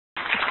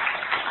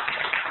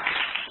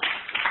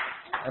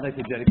I'd like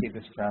to dedicate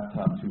this craft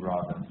talk to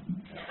Robin.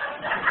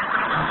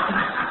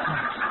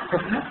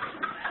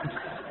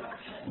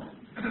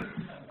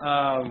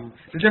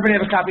 Does everybody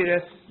have a copy of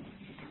this?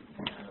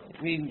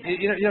 I mean,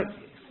 you know,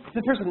 if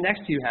the person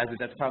next to you has it,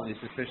 that's probably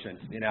sufficient,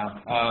 you know.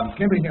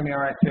 Can everybody hear me all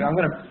right, too?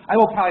 I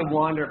will probably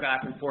wander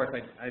back and forth.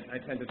 I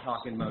tend to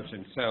talk in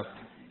motion. So,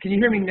 can you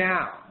hear me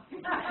now?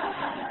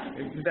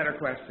 It's a better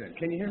question.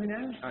 Can you hear me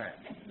now? All right.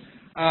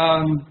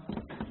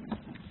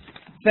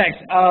 Thanks.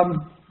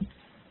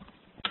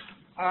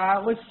 When I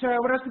was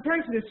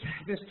preparing for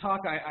this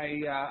talk,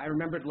 I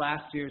remembered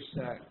last year's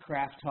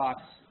craft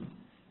talks,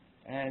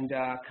 and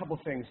a couple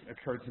things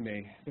occurred to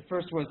me. The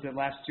first was that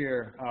last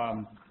year,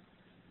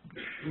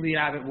 Lee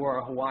Abbott wore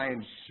a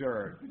Hawaiian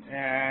shirt,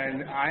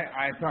 and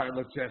I thought it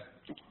looked just,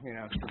 you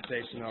know,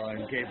 sensational,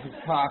 and gave his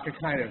talk a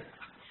kind of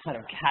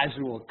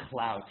casual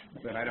clout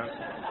that I don't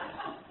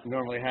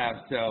normally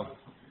have. So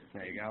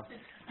there you go.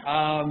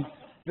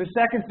 The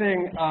second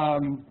thing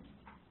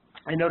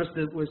I noticed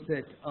was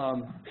that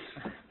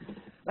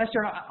last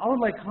year all of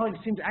my colleagues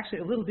seemed actually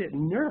a little bit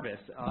nervous,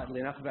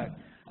 oddly enough,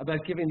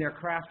 about giving their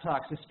craft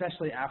talks,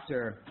 especially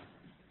after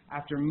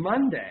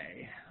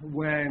Monday,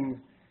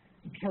 when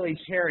Kelly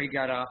Cherry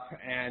got up,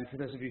 and for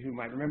those of you who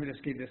might remember this,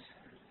 gave this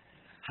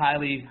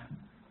highly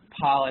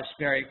polished,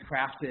 very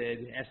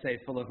crafted essay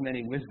full of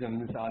many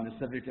wisdoms on the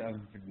subject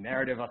of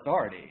narrative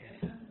authority.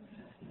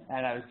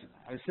 And I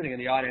was sitting in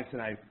the audience,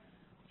 and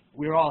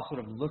we were all sort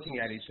of looking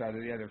at each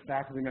other, the other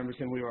faculty members,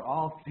 and we were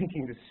all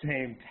thinking the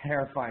same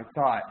terrifying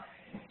thought.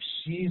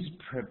 She's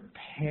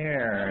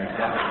prepared.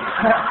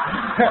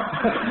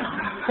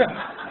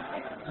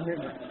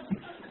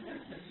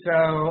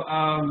 So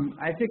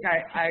I think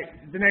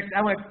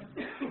I went,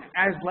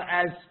 as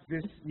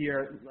this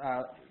year,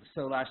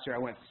 so last year I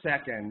went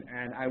second,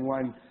 and I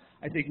won,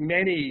 I think,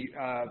 many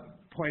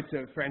points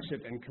of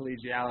friendship and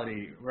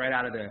collegiality right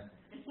out of the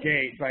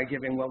gate by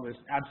giving what was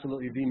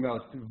absolutely the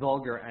most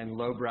vulgar and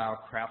lowbrow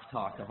craft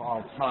talk of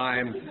all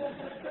time,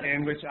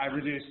 in which I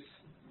reduced,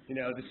 you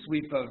know, the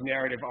sweep of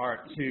narrative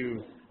art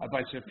to a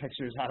bunch of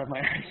pictures out of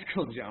my high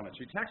school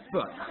geometry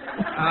textbook.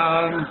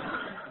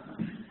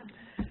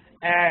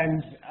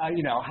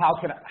 You know, how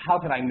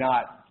could I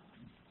not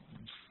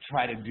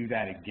try to do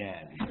that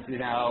again? You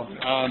know,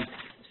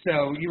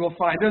 so you will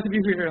find, those of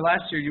you who were here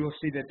last year, you will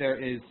see that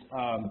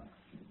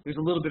there's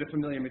a little bit of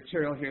familiar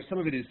material here. Some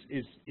of it is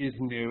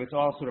new. It's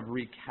all sort of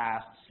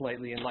recast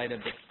slightly in light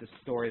of the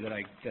story that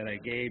I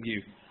gave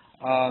you.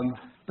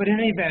 But in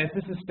any event,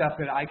 this is stuff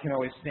that I can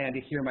always stand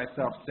to hear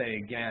myself say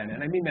again,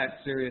 and I mean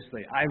that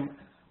seriously.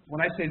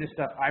 When I say this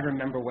stuff, I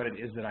remember what it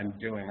is that I'm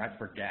doing. I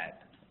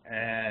forget.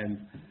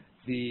 And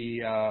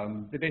the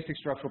basic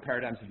structural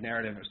paradigms of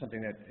narrative are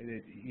something that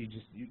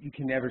you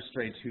can never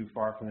stray too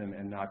far from them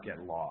and not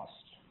get lost.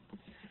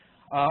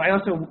 I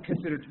also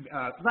considered,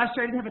 last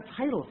year I didn't have a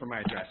title for my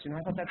address. You know,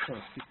 I thought that's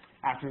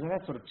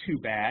sort of too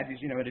bad.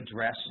 You know, an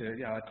address, you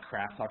know, a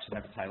craft talk should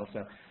have a title.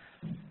 So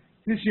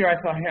this year I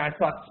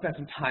thought, spent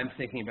some time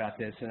thinking about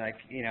this, and I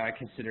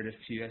considered a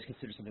few. I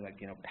considered something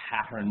like, you know,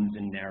 patterns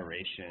in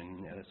narration,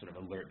 you know, that sort of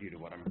alert you to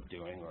what I'm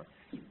doing, or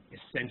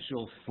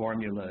essential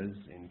formulas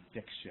in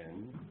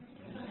fiction.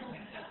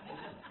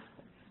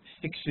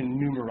 Fiction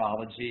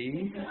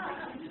numerology,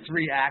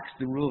 3 acts,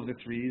 the rule of the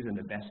threes, and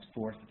the best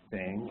fourth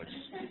thing, which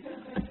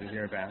you'll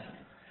hear about.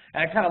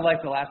 And I kind of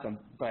liked the last one,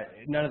 but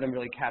none of them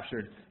really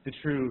captured the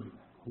true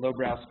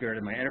lowbrow spirit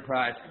of my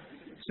enterprise.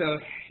 So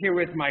here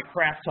with my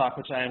craft talk,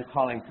 which I am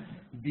calling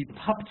The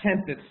Pup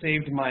Tent That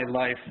Saved My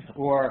Life,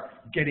 or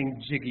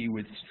Getting Jiggy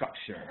with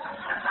Structure.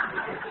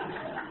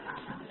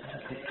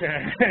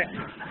 Okay.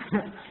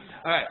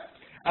 All right.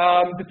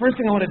 The first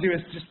thing I want to do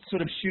is just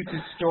sort of shoot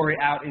this story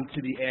out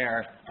into the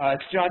air.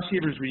 It's John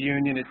Cheever's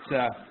Reunion. It's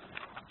a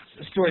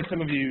story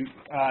some of you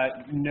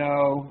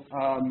know.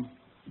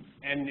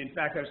 And in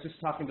fact, I was just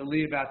talking to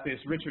Lee about this.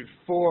 Richard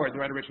Ford, the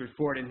writer Richard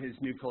Ford, in his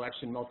new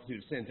collection, Multitude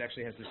of Sins,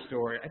 actually has this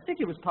story. I think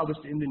it was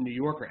published in the New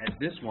Yorker, as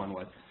this one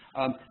was,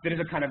 that is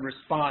a kind of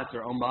response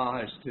or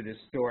homage to this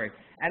story.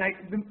 And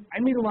I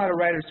meet a lot of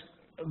writers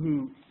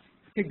who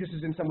think this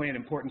is in some way an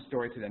important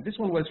story to them. This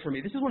one was for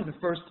me. This is one of the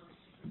first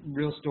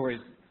real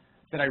stories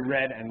that I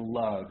read and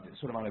loved,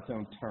 sort of on its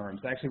own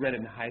terms. I actually read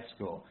it in high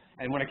school.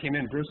 And when I came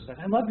in, Bruce was like,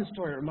 I love this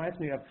story. It reminds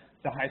me of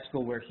the high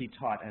school where he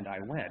taught and I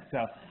went.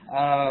 So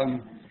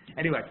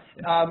anyway,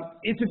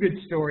 it's a good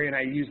story, and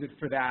I use it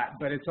for that,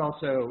 but it's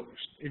also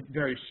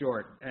very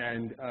short,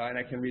 and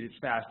I can read it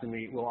fast, and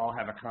we will all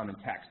have a common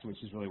text,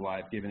 which is really why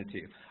I've given it to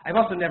you. I've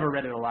also never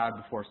read it aloud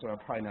before, so I'll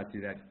probably not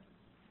do that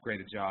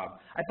great a job.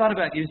 I thought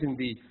about using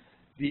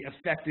the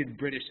affected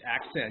British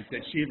accent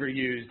that Cheever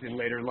used in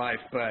later life,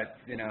 but,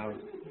 you know,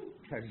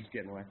 I was just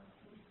getting away.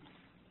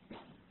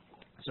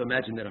 So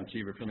imagine that I'm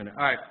Cheever for a minute.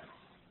 All right.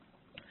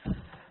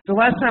 The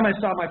last time I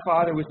saw my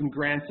father was in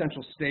Grand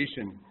Central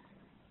Station.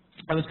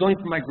 I was going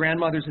from my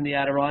grandmother's in the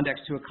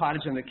Adirondacks to a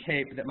cottage on the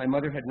Cape that my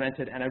mother had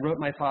rented, and I wrote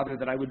my father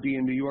that I would be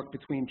in New York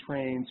between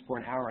trains for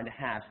an hour and a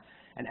half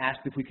and asked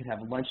if we could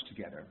have lunch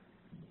together.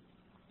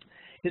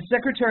 His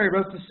secretary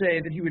wrote to say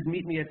that he would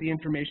meet me at the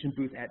information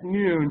booth at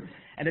noon,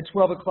 and at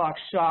 12 o'clock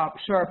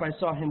sharp I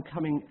saw him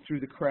coming through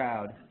the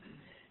crowd.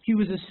 He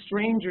was a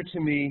stranger to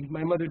me.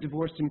 My mother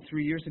divorced him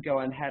 3 years ago,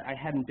 and I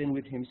hadn't been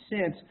with him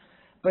since.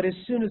 But as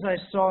soon as I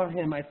saw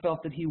him, I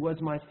felt that he was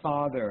my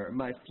father,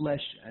 my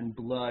flesh and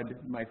blood,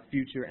 my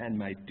future and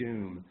my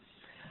doom.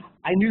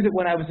 I knew that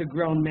when I was a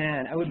grown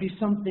man, I would be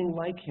something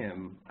like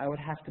him. I would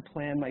have to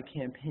plan my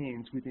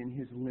campaigns within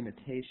his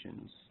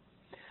limitations.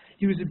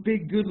 He was a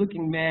big,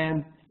 good-looking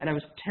man, and I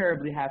was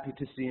terribly happy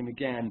to see him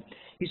again.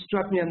 He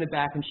struck me on the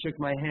back and shook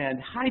my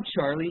hand. "Hi,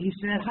 Charlie," he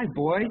said. "Hi,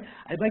 boy.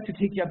 I'd like to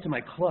take you up to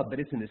my club,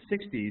 but it's in the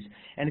 60s,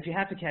 and if you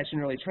have to catch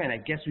an early train, I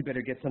guess we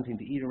better get something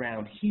to eat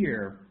around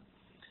here."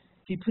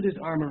 He put his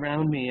arm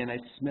around me, and I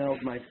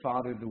smelled my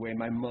father the way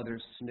my mother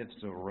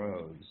sniffs a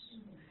rose.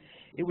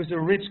 It was a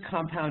rich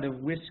compound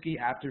of whiskey,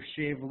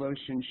 aftershave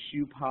lotion,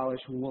 shoe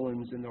polish,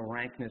 woolens, and the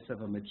rankness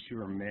of a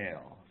mature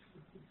male.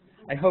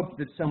 I hoped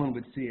that someone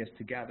would see us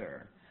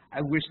together.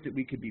 I wished that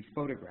we could be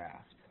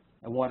photographed.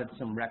 I wanted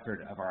some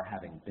record of our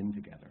having been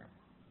together.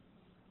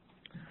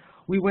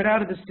 We went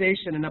out of the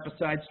station and up a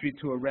side street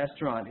to a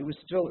restaurant. It was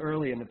still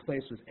early and the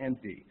place was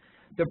empty.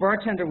 The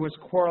bartender was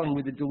quarreling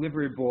with the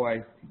delivery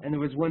boy, and there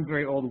was one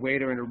very old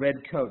waiter in a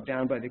red coat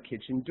down by the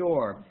kitchen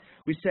door.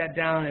 We sat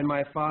down, and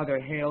my father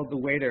hailed the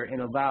waiter in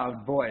a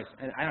loud voice.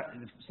 And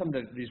some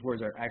of these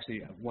words are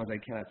actually ones I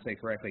cannot say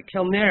correctly.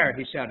 "Kellner,"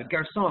 he shouted.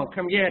 "Garçon,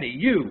 cameriere,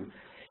 you."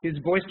 His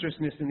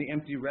boisterousness in the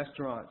empty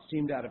restaurant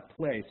seemed out of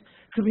place.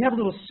 "Could we have a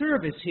little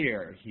service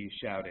here?" he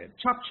shouted.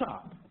 "Chop,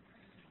 chop."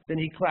 Then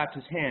he clapped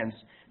his hands.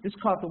 This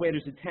caught the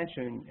waiter's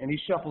attention, and he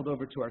shuffled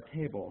over to our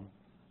table.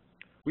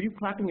 "Were you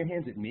clapping your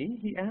hands at me?"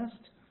 he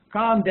asked.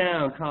 Calm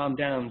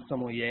down,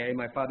 sommelier,"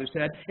 my father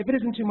said. "If it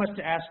isn't too much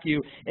to ask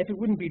you, if it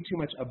wouldn't be too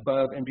much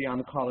above and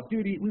beyond the call of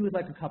duty, we would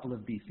like a couple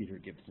of Beefeater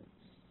Gibsons."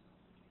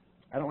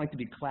 "I don't like to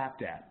be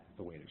clapped at,"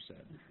 the waiter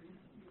said.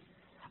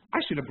 "I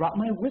should have brought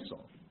my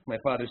whistle," my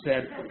father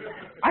said.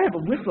 "I have a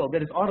whistle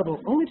that is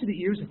audible only to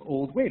the ears of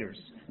old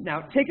waiters.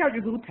 Now, take out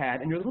your little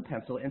pad and your little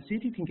pencil and see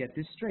if you can get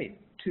this straight.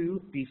 2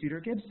 Beefeater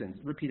Gibsons.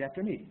 Repeat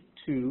after me.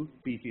 2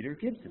 Beefeater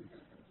Gibsons."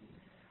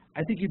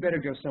 "I think you'd better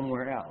go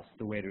somewhere else,"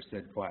 the waiter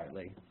said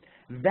quietly.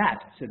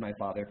 "That," said my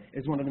father,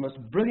 "is one of the most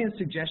brilliant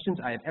suggestions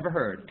I have ever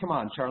heard. Come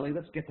on, Charlie,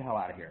 let's get the hell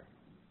out of here."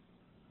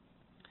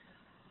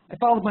 I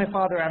followed my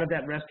father out of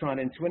that restaurant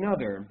into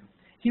another.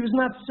 He was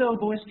not so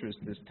boisterous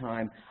this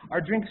time.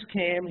 Our drinks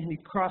came, and he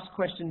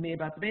cross-questioned me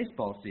about the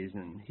baseball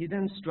season. He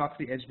then struck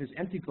the edge of his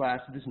empty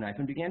glass with his knife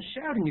and began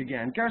shouting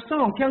again.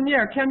 "Garçon,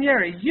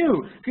 cameriere,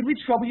 you! Could we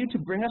trouble you to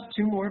bring us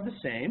 2 more of the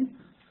same?"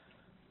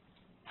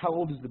 "How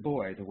old is the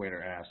boy?" the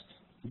waiter asked.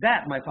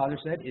 "That," my father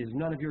said, "is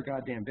none of your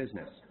goddamn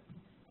business."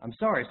 "I'm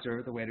sorry,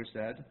 sir," the waiter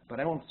said, "but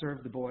I won't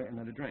serve the boy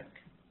another drink."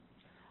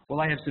 "Well,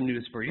 I have some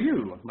news for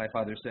you," my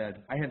father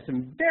said. "I have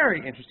some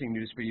very interesting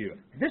news for you.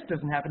 This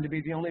doesn't happen to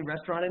be the only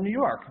restaurant in New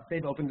York.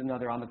 They've opened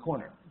another on the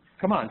corner.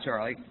 Come on,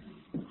 Charlie."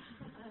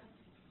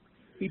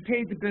 He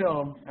paid the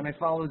bill, and I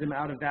followed him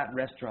out of that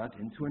restaurant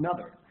into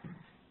another.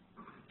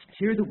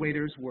 Here the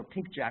waiters wore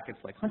pink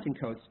jackets like hunting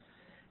coats,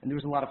 and there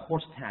was a lot of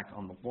horse tack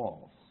on the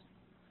walls.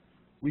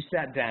 We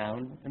sat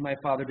down, and my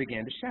father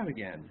began to shout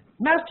again.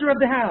 "Master of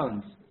the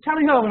hounds!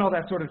 Tally-ho!" and all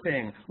that sort of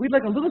thing. "We'd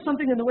like a little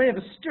something in the way of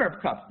a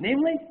stirrup cup,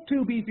 namely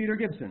 2 Beefeater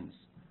Gibsons."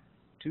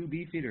 "2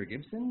 Beefeater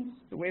Gibsons?"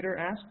 the waiter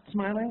asked,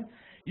 smiling.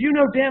 "You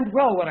know damned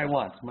well what I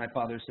want," my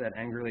father said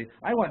angrily.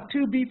 "I want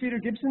 2 Beefeater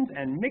Gibsons,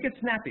 and make it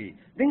snappy.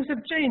 Things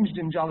have changed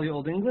in jolly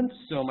old England,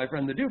 so my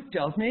friend the Duke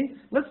tells me.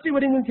 Let's see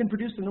what England can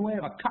produce in the way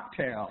of a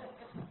cocktail."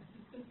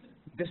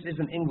 "This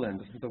isn't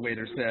England," the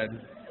waiter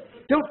said.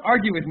 "Don't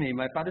argue with me,"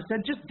 my father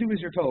said. "Just do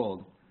as you're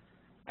told."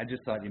 "I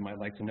just thought you might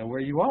like to know where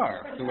you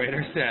are," the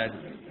waiter said.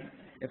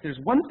 "If there's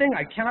one thing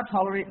I cannot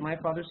tolerate," my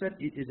father said,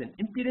 "it is an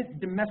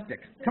impudent domestic.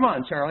 Come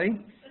on,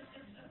 Charlie."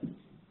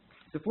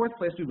 The 4th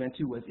place we went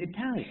to was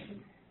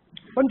Italian.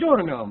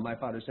 "Buongiorno," my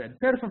father said.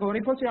 "Per favore,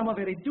 possiamo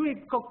avere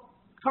 2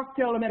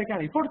 cocktail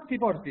americani,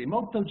 forti,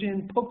 molto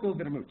gin, poco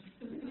vermouth."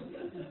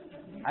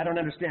 "I don't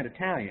understand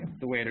Italian,"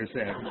 the waiter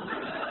said.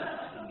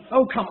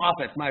 "Oh, come off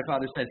it," my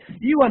father said.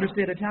 "You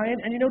understand Italian,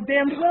 and you know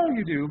damned well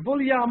you do.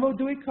 Vogliamo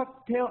 2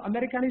 cocktail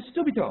americani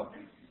subito."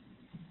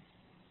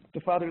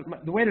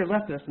 The waiter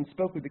left us and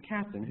spoke with the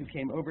captain, who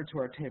came over to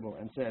our table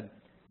and said,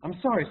 "I'm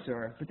sorry,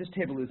 sir, but this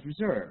table is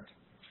reserved."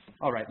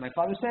 "All right," my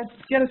father said,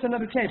 "get us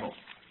another table."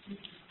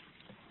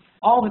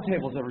 "All the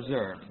tables are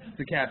reserved,"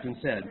 the captain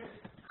said.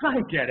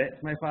 "I get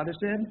it," my father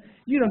said.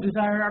 "You don't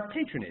desire our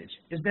patronage.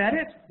 Is that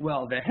it?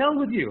 Well, the hell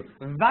with you.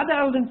 Vada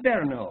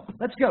all'inferno.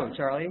 Let's go,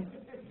 Charlie."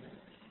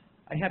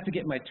 "I have to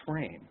get my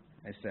train,"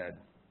 I said.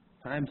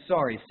 "I'm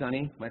sorry,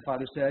 Sonny," my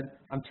father said.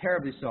 "I'm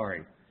terribly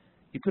sorry."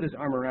 He put his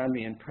arm around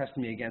me and pressed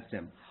me against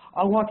him.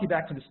 "I'll walk you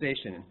back to the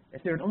station.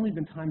 If there had only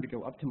been time to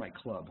go up to my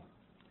club."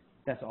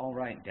 "That's all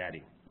right,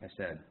 Daddy," I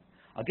said.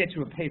 "I'll get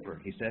you a paper,"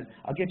 he said.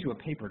 "I'll get you a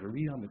paper to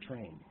read on the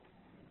train."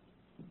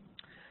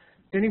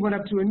 Then he went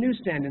up to a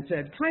newsstand and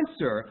said, "Kind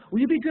sir, will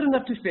you be good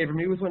enough to favor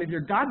me with one of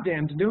your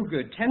goddamned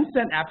no-good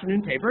 10-cent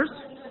afternoon papers?"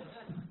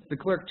 The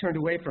clerk turned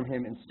away from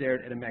him and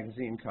stared at a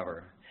magazine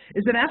cover.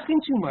 "Is it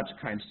asking too much,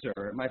 kind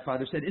sir?" my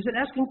father said. "Is it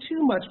asking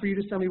too much for you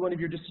to sell me one of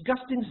your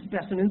disgusting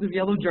specimens of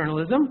yellow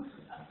journalism?"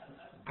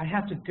 "I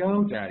have to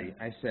go, Daddy,"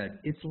 I said.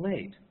 "It's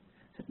late."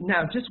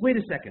 "Now, just wait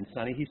a second,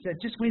 Sonny," he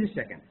said. "Just wait a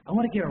second. I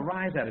want to get a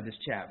rise out of this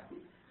chap."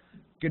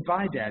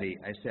 "Goodbye, Daddy,"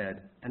 I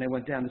said, and I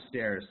went down the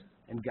stairs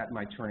and got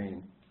my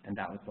train, and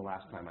that was the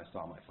last time I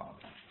saw my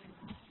father.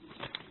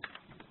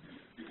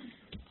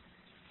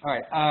 All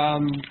right.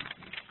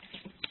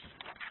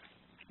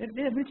 It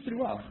reads pretty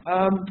well.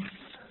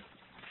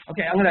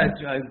 Okay, I'm going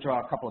to draw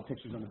a couple of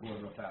pictures on the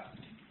board real fast.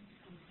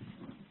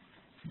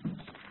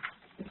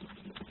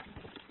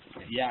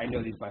 Yeah, I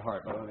know these by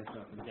heart, but I don't want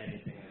to forget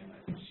anything.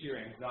 And my sheer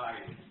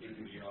anxiety is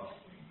giving me all.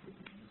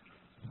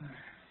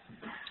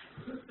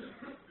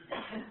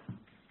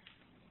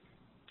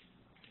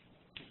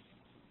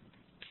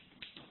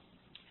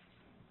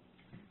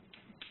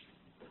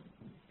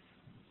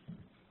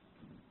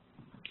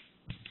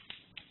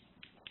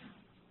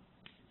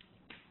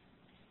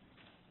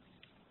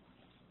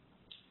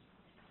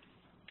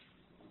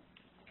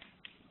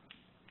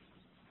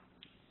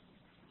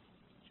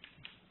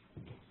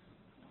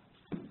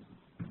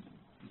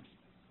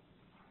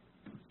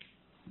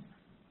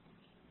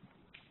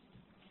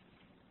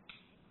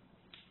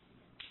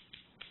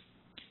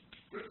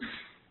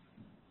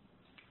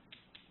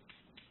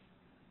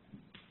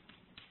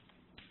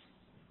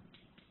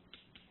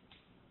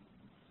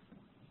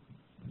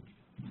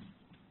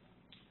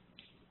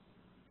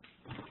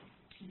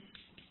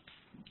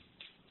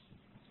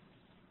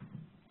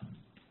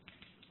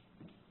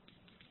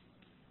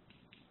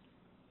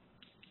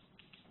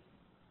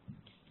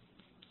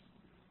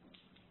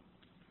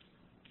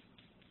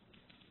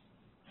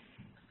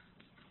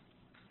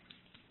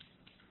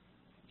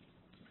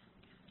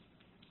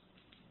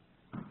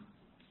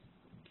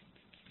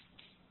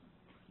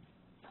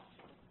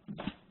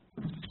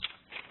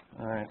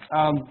 All right.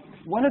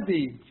 One of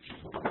the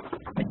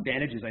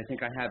advantages I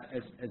think I have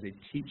as a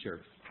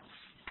teacher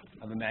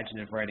of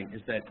imaginative writing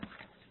is that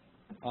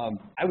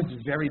I was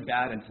very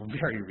bad until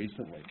very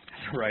recently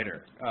as a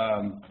writer.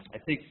 I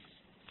think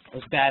I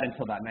was bad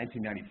until about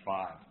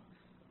 1995.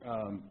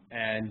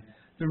 And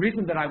the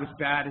reason that I was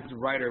bad as a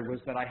writer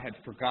was that I had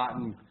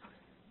forgotten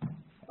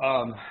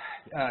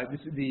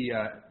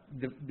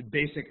the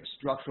basic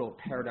structural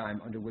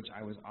paradigm under which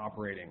I was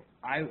operating.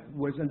 I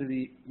was under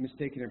the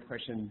mistaken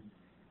impression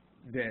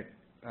that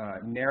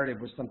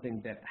narrative was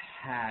something that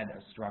had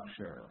a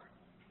structure.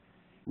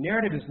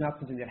 Narrative is not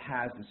something that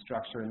has a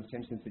structure in the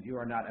same sense that you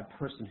are not a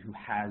person who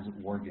has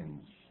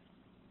organs.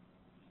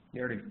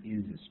 Narrative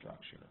is a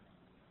structure.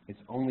 It's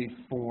only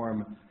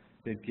form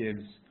that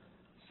gives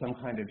some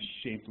kind of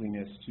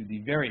shapeliness to the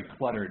very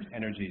cluttered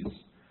energies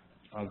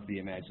of the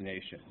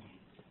imagination.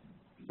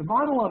 The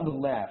model on the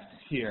left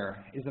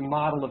here is a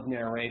model of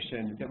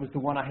narration that was the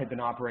one I had been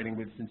operating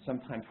with since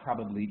sometime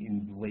probably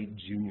in late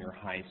junior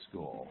high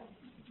school.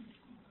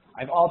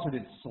 I've altered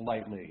it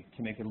slightly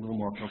to make it a little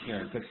more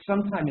coherent, but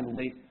sometime in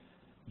late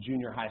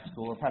junior high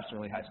school, or perhaps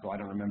early high school, I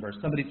don't remember,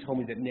 somebody told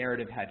me that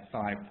narrative had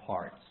 5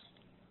 parts,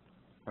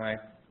 right?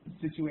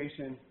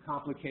 Situation,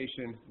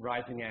 complication,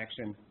 rising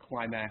action,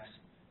 climax,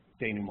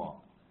 denouement,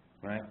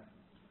 right?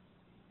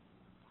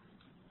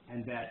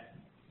 And that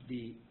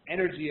the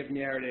energy of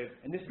narrative,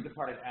 and this is the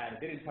part I've added,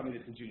 they didn't tell me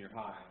this in junior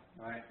high,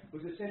 right?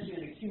 Was essentially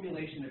an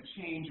accumulation of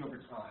change over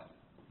time.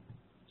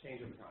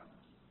 Change over time,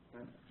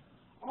 right?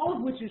 All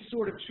of which is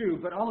sort of true,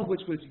 but all of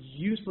which was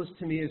useless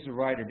to me as a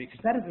writer, because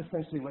that is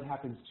essentially what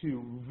happens to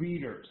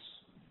readers.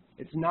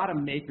 It's not a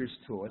maker's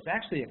tool. It's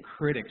actually a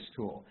critic's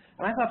tool.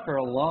 And I thought for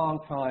a long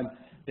time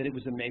that it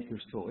was a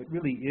maker's tool. It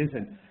really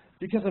isn't,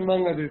 because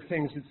among other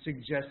things, it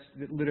suggests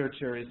that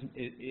literature is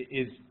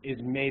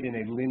made in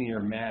a linear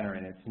manner,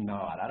 and it's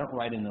not. I don't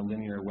write in a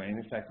linear way. And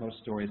in fact, most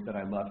stories that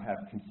I love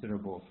have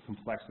considerable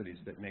complexities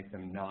that make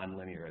them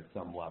non-linear at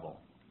some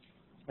level.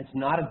 It's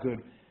not a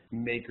good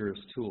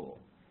maker's tool.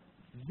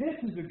 This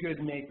is a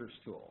good maker's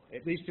tool.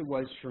 At least it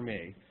was for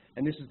me.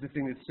 And this is the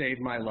thing that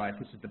saved my life.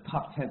 This is the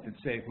puff tent that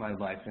saved my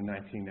life in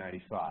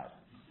 1995.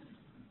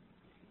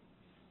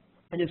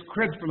 And it's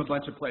cribbed from a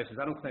bunch of places.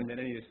 I don't claim that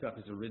any of this stuff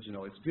is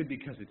original. It's good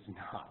because it's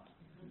not.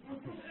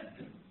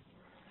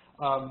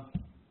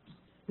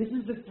 This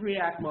is the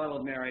 3-act model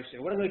of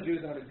narration. What I'm going to do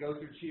is I'm going to go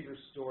through Cheever's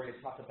story and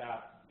talk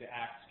about the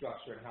act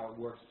structure and how it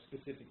works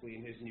specifically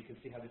in his, and you can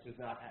see how this is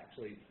not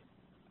actually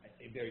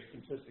a very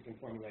simplistic and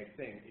formulaic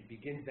thing. It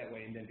begins that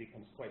way and then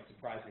becomes quite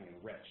surprising and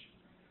rich.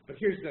 But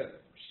here's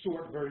the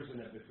short version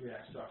of the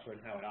 3-act structure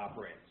and how it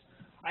operates.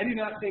 I do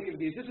not think of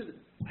these.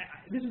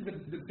 This is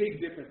the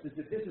big difference, is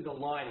that this is a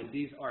line and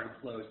these are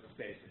enclosed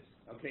spaces.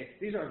 Okay?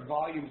 These are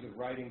volumes of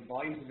writing,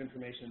 volumes of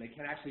information. They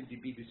can actually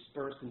be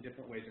dispersed in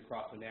different ways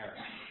across the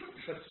narrative.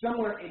 But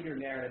somewhere in your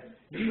narrative,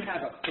 you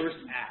have a first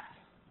act.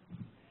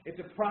 It's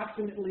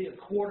approximately a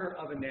quarter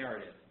of a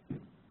narrative.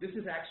 This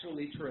is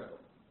actually true.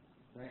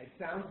 Right? It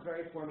sounds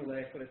very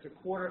formulaic, but it's a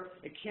quarter.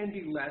 It can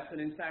be less, and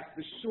in fact,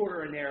 the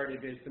shorter a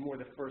narrative is, the more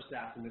the first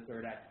act and the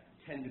third act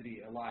tend to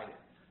be elided.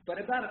 But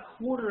about a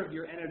quarter of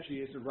your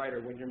energy as a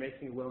writer when you're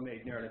making a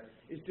well-made narrative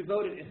is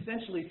devoted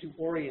essentially to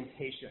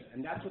orientation,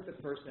 and that's what the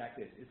first act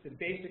is. It's the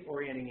basic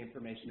orienting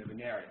information of a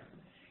narrative.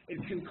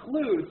 It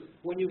concludes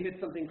when you hit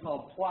something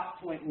called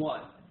plot point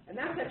one, and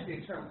that's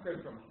actually a term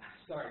cribbed from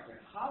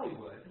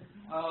Hollywood,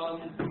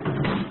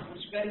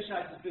 which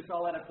fetishizes this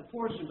all out of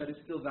proportion, but is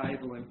still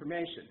valuable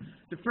information.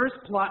 The first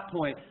plot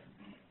point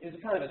is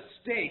kind of a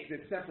stake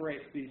that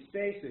separates these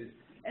spaces,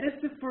 and it's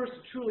the first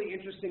truly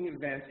interesting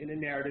event in a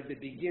narrative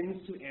that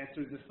begins to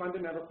answer the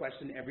fundamental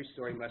question every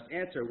story must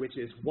answer, which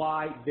is,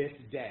 why this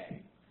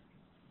day?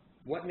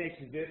 What makes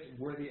this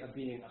worthy of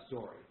being a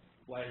story?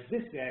 Why is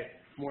this day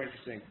more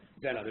interesting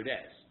than other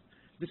days?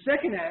 The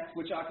second act,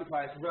 which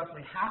occupies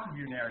roughly half of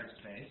your narrative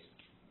space,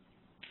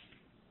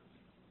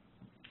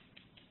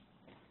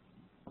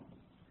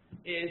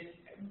 is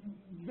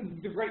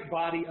the great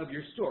body of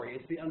your story.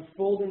 It's the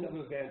unfolding of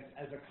events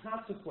as a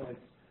consequence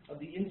of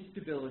the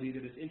instability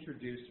that is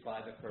introduced by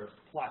the first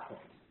plot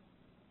point.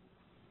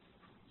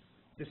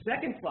 The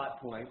second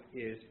plot point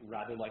is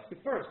rather like the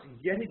first.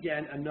 Yet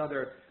again,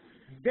 another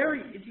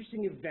very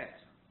interesting event,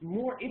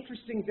 more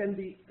interesting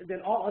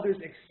than all others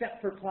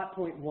except for plot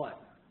point one,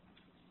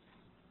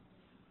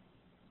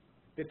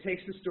 that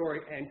takes the story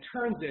and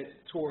turns it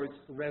towards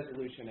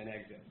resolution and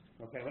exit.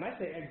 Okay, when I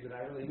say exit,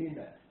 I really mean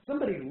that.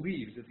 Somebody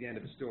leaves at the end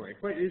of the story.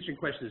 Quite an interesting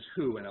question is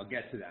who, and I'll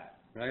get to that,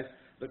 right?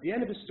 But at the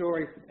end of the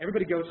story,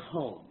 everybody goes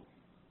home,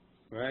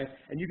 right?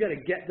 And you've got to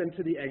get them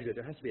to the exit.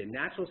 There has to be a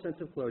natural sense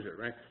of closure,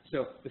 right?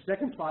 So the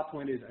second plot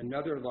point is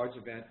another large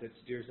event that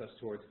steers us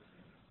towards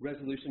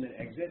resolution and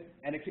exit,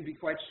 and it can be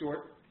quite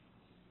short,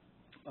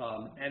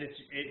 and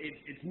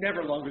it's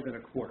never longer than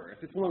a quarter.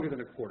 If it's longer than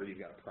a quarter, you've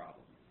got a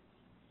problem,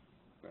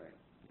 right?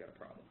 You've got a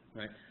problem,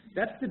 right?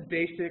 That's the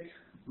basic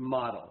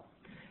model.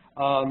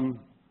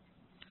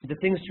 The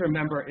things to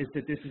remember is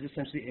that this is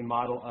essentially a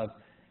model of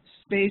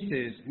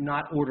spaces,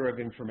 not order of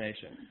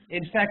information.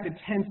 In fact, it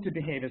tends to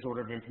behave as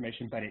order of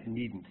information, but it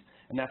needn't.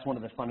 And that's one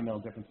of the fundamental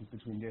differences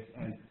between this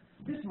and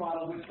this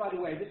model, which, by the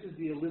way, this is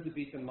the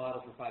Elizabethan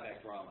model for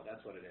 5-act drama.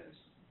 That's what it is.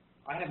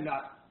 I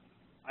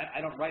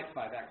don't write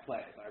 5-act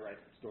plays. I write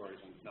stories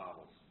and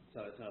novels.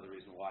 So that's another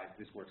reason why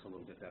this works a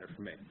little bit better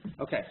for me.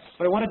 Okay,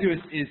 what I want to do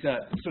is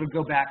sort of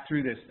go back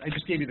through this. I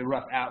just gave you the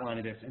rough outline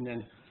of this, and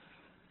then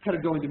kind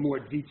of go into more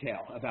detail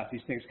about these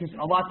things, because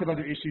lots of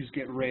other issues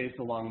get raised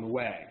along the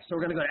way. So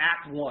we're going to go to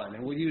Act 1,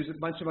 and we'll use a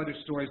bunch of other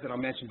stories that I'll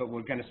mention, but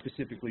we're going to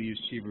specifically use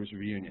Cheever's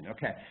Reunion.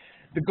 Okay.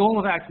 The goal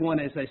of Act 1,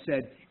 as I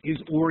said, is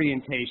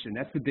orientation.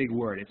 That's the big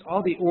word. It's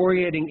all the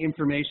orienting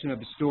information of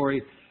the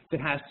story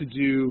that has to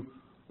do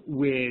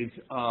with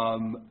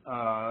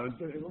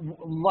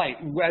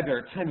light,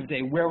 weather, time of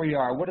day, where we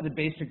are, what are the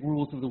basic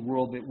rules of the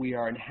world that we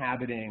are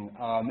inhabiting,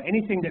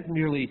 anything that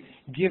merely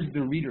gives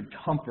the reader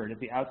comfort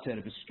at the outset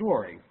of a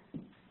story.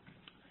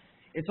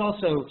 It's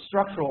also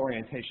structural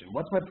orientation.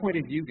 What's my point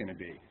of view going to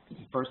be?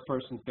 First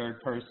person,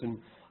 third person,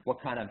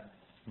 what kind of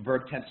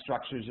verb tense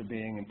structures are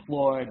being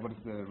employed, what is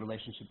the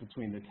relationship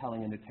between the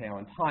telling and the tale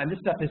and time. This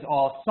stuff is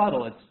all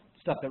subtle. It's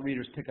stuff that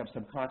readers pick up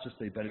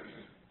subconsciously, but it's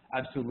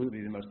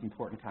absolutely the most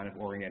important kind of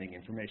orienting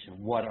information.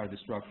 What are the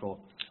structural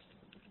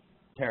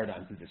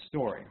paradigms of this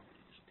story?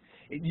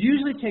 It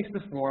usually takes the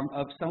form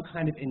of some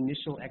kind of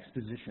initial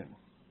exposition.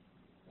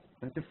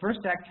 But the first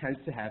act tends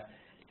to have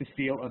the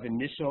feel of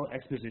initial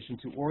exposition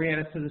to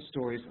orient us to the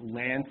story's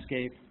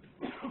landscape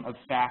of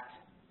fact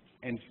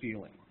and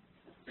feeling.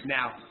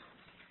 Now,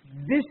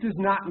 this does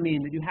not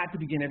mean that you have to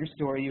begin every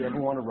story you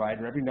ever want to write,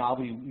 or every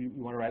novel you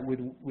want to write with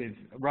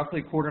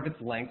roughly a quarter of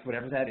its length,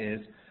 whatever that is,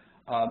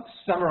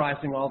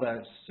 summarizing all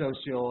the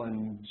social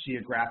and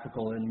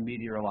geographical and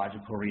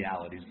meteorological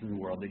realities of the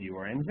world that you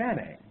are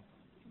inventing.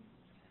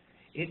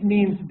 It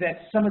means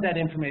that some of that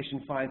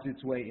information finds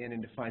its way in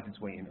and finds its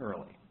way in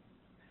early.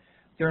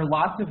 There are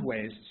lots of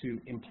ways to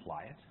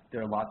imply it.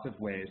 There are lots of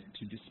ways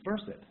to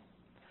disperse it.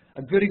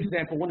 A good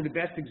example, one of the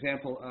best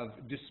examples of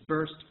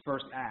dispersed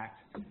first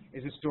act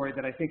is a story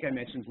that I think I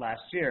mentioned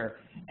last year.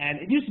 And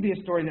it used to be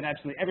a story that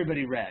absolutely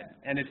everybody read,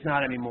 and it's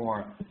not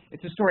anymore.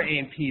 It's a story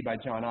A&P by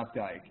John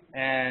Updike.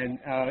 And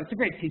it's a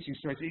great teaching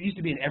story. It used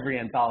to be in every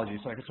anthology,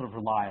 so I could sort of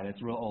rely on it.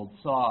 It's a real old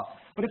saw.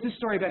 But it's a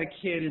story about a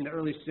kid in the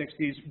early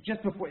 60s,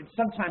 just before,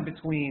 sometime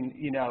between,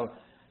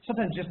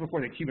 sometimes just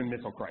before the Cuban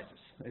Missile Crisis.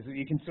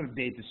 You can sort of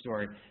date the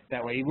story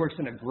that way. He works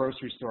in a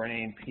grocery store in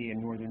A&P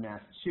in northern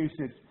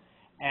Massachusetts.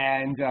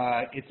 And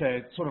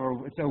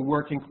it's a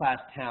working class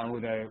town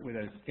with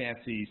a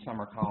fancy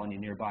summer colony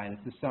nearby, and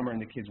it's the summer,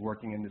 and the kid's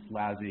working in this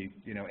lousy,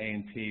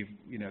 A&P,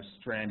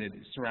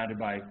 surrounded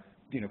by,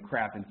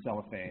 crap and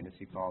cellophane, as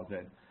he calls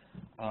it,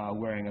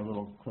 wearing a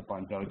little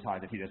clip-on bow tie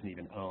that he doesn't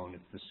even own.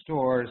 It's the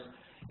store's.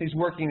 He's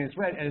working at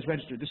his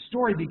register. The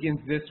story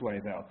begins this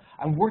way, though.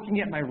 I'm working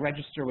at my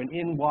register when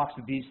in walks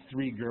these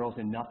three girls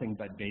in nothing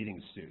but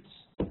bathing suits.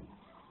 All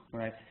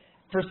right.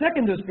 For a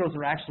second, those girls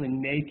are actually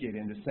naked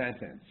in the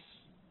sentence,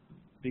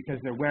 because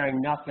they're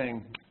wearing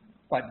nothing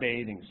but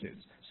bathing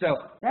suits. So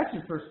that's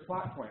your first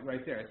plot point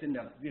right there. It's in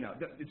the,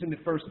 it's in the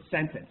first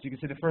sentence. You can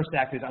say the first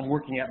act is I'm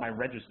working at my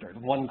register.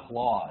 One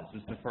clause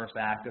is the first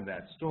act of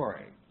that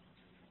story.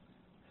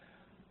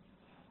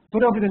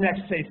 But over the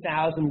next, say,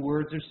 1,000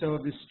 words or so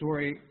of this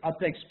story,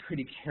 Updike's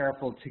pretty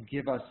careful to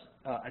give us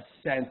a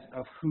sense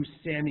of who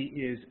Sammy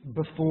is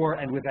before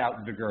and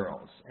without the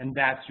girls. And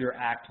that's your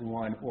Act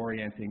 1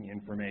 orienting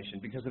information,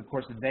 because, of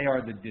course, they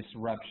are the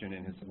disruption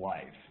in his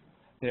life.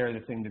 They're the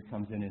thing that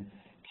comes in and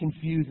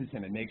confuses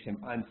him and makes him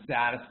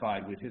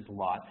unsatisfied with his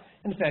lot.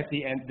 In fact,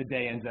 the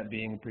day ends up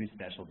being a pretty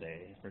special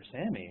day for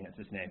Sammy, that's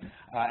his name,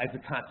 as a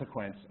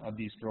consequence of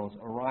these girls'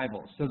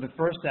 arrival. So the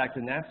first act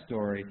in that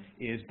story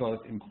is both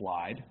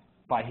implied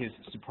by his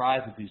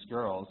surprise with these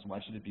girls. Why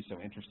should it be so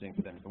interesting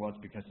for them? Well, it's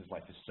because his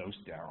life is so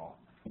sterile,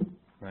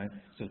 right?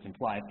 So it's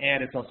implied,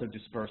 and it's also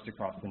dispersed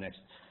across the next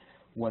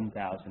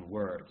 1,000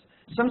 words.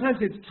 Sometimes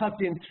it's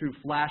tucked in through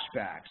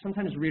flashbacks.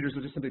 Sometimes readers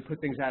will just simply put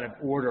things out of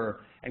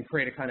order and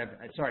create a kind of,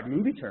 sorry,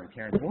 movie term,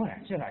 Karen. Boy, I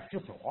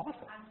feel so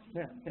awful.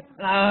 Yeah.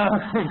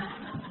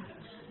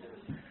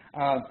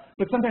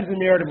 But sometimes the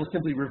narrative will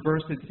simply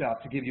reverse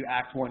itself to give you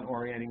Act 1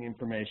 orienting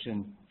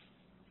information.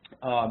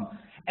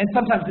 And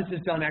sometimes this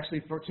is done actually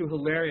to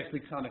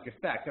hilariously comic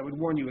effect. I would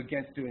warn you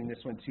against doing this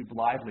one too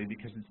blithely,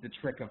 because it's the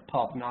trick of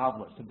pulp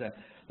novelists,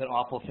 that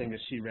awful thing that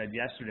she read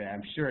yesterday.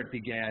 I'm sure it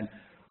began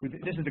with,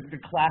 this is the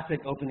classic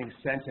opening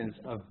sentence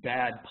of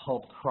bad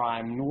pulp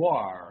crime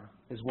noir,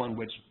 is one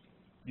which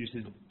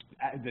uses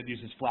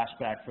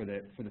flashback for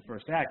the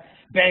first act.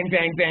 Bang,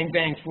 bang, bang,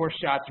 bang, 4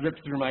 shots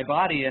ripped through my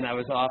body, and I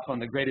was off on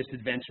the greatest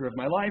adventure of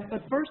my life.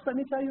 But first, let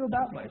me tell you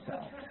about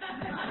myself.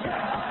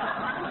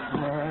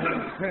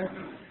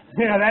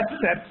 Yeah,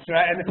 that's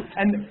right.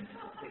 And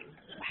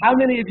how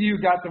many of you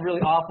got the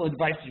really awful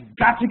advice? You've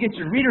got to get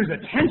your reader's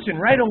attention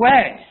right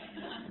away.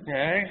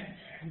 Okay.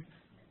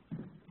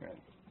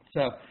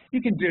 So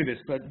you can do this,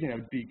 but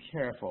be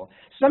careful.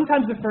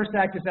 Sometimes the first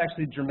act is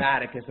actually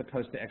dramatic as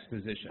opposed to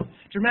exposition.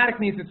 Dramatic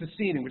means it's a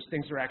scene in which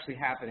things are actually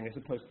happening as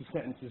opposed to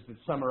sentences that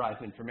summarize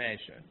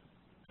information,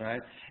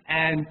 right?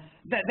 And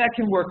that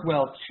can work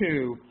well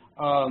too.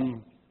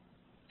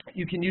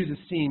 You can use a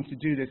scene to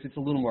do this. It's a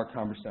little more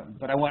cumbersome,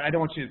 but I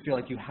don't want you to feel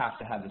like you have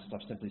to have this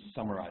stuff simply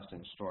summarized in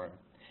a story.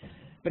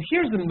 But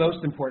here's the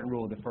most important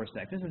rule of the first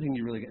act. This is the thing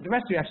you really get. The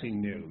rest you actually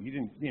knew. You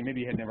didn't.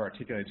 Maybe you had never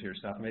articulated to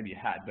yourself. Maybe you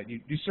had, but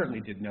you certainly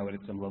did know it at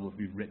some level if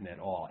you've written at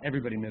all.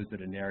 Everybody knows that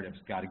a narrative's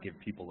got to give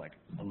people like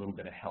a little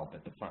bit of help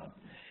at the front.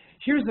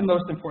 Here's the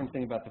most important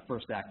thing about the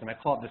first act, and I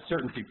call it the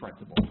certainty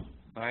principle.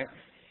 All right,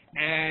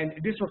 and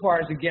this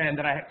requires again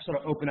that I sort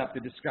of open up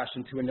the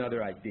discussion to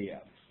another idea.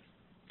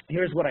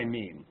 Here's what I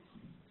mean.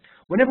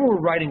 Whenever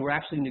we're writing, we're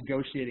actually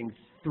negotiating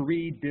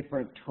 3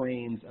 different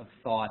trains of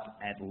thought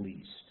at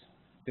least.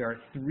 There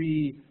are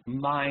 3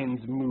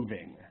 minds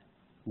moving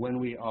when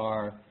we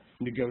are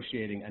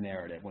negotiating a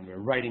narrative, when we're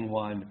writing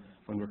one,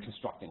 when we're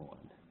constructing one.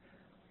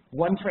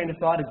 One train of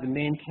thought is the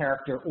main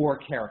character or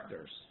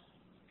characters.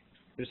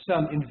 There's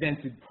some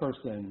invented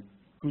person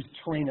whose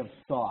train of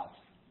thought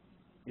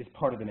is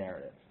part of the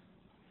narrative.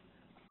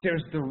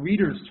 There's the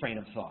reader's train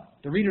of thought.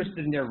 The reader's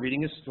sitting there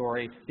reading a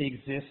story. They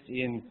exist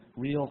in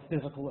real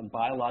physical and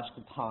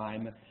biological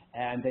time,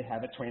 and they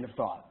have a train of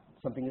thought.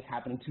 Something is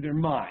happening to their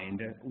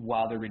mind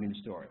while they're reading the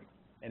story.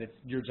 And it's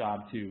your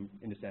job to,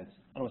 in a sense,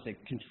 I don't want to say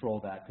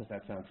control that, because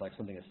that sounds like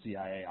something a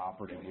CIA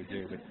operative would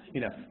do, but,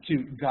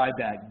 to guide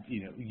that,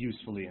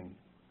 usefully and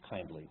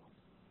kindly.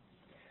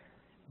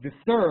 The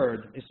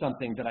third is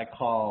something that I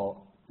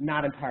call,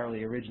 not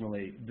entirely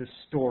originally, the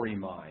story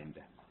mind.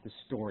 The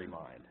story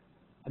mind.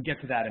 I'll get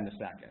to that in a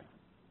second,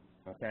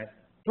 okay?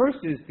 First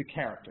is the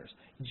characters.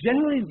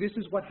 Generally, this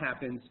is what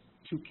happens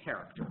to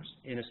characters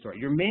in a story.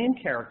 Your main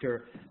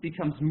character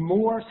becomes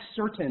more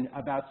certain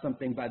about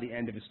something by the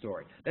end of a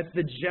story. That's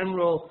the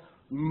general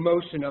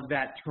motion of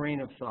that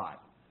train of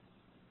thought.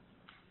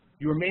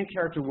 Your main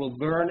character will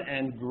learn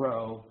and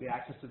grow, the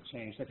axis of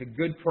change, like a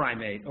good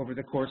primate over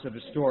the course of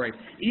a story,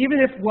 even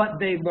if what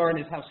they learn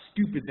is how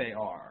stupid they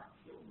are.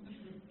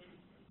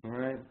 All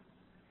right?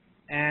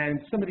 And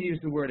somebody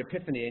used the word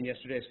epiphany in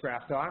yesterday's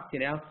craft talk.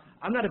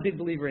 I'm not a big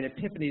believer in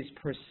epiphanies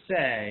per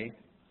se.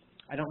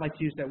 I don't like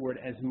to use that word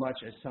as much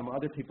as some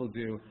other people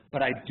do,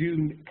 but I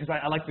do, because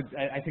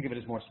I think of it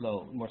as more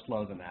slow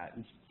than that.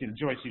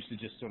 Joyce used to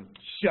just sort of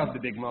shove the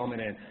big moment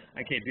in.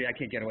 I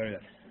can't get away with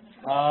it.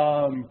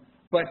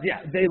 But yeah,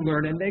 they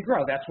learn and they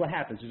grow. That's what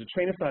happens. There's a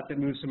train of thought that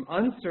moves from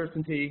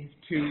uncertainty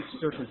to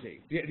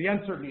certainty. The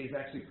uncertainty is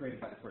actually created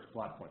by the first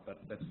plot point,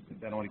 but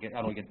I don't want to get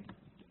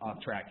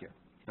off track here.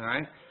 All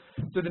right.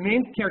 So the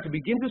main character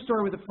begins the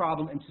story with a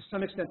problem, and to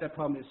some extent that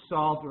problem is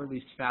solved or at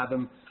least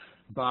fathomed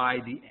by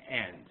the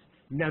end.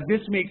 Now,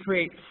 this may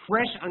create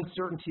fresh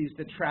uncertainties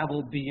that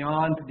travel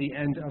beyond the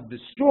end of the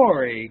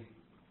story,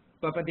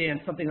 but by the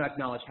end, something like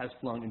knowledge has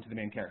flown into the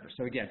main character.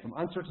 So again, from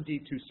uncertainty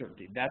to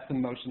certainty. That's the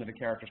motion of a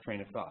character's train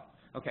of thought.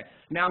 Okay,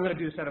 now I'm going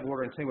to do this out of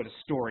order and say what a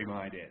story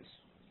mind is.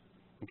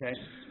 Okay?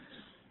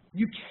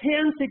 You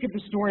can think of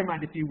the story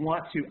mind, if you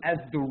want to, as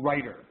the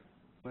writer.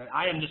 Right?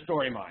 I am the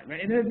story mind.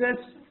 Right? And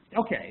that's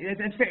okay,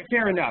 that's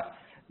fair enough.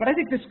 But I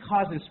think this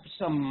causes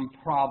some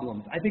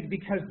problems. I think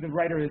because the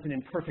writer is an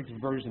imperfect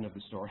version of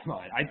the story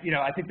mind.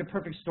 I think the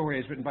perfect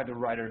story is written by the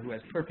writer who has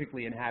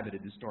perfectly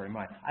inhabited the story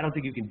mind. I don't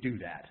think you can do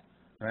that,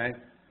 right?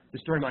 The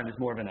story mind is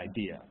more of an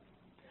idea.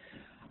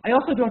 I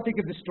also don't think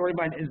of the story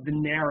mind as the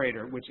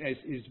narrator, which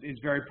is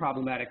very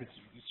problematic. It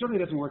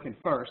certainly doesn't work in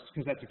first,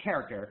 because that's a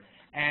character.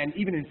 And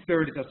even in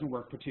third, it doesn't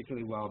work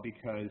particularly well,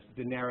 because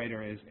the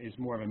narrator is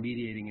more of a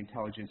mediating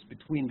intelligence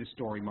between the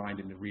story mind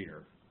and the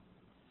reader.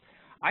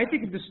 I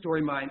think of the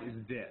story mind as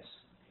this.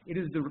 It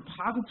is the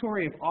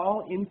repository of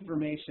all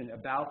information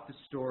about the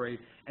story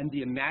and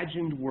the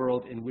imagined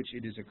world in which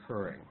it is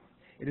occurring.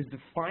 It is the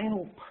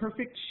final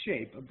perfect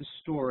shape of the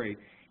story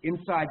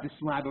inside the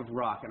slab of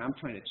rock, and I'm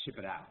trying to chip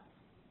it out.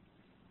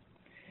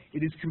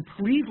 It is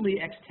completely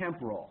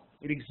extemporal.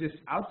 It exists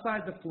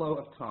outside the flow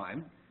of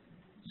time,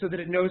 so that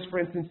it knows, for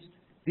instance,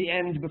 the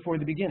end before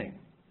the beginning,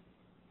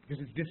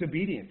 because it's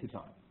disobedient to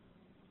time.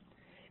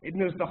 It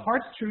knows the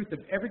heart's truth of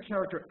every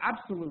character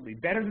absolutely,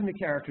 better than the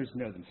characters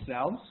know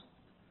themselves.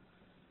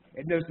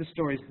 It knows the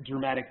story's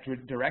dramatic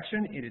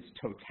direction in its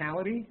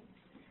totality,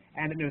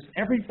 and it knows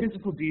every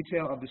physical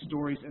detail of the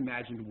story's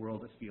imagined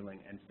world of feeling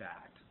and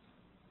fact.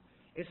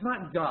 It's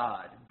not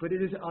God, but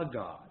it is a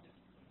God,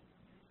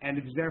 and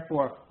it is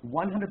therefore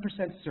 100%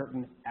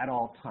 certain at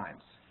all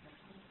times.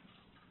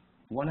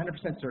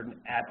 100% certain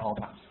at all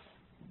times.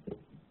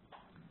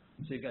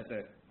 So you've got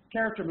the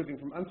character moving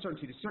from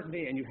uncertainty to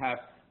certainty, and you have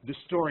the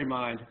story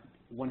mind,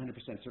 100%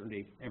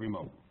 certainty every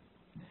moment.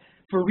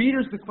 For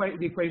readers,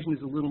 the equation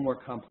is a little more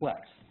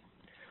complex.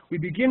 We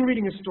begin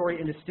reading a story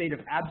in a state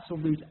of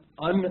absolute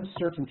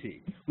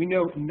uncertainty. We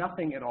know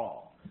nothing at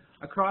all.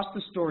 Across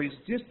the story's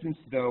distance,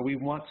 though, we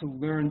want to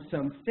learn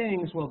some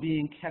things while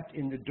being kept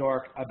in the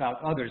dark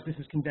about others. This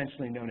is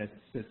conventionally known as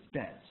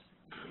suspense.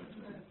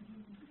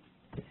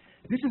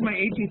 This is my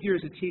 18th year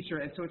as a teacher,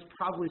 and so it's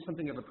probably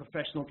something of a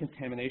professional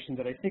contamination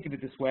that I think of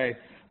it this way,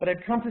 but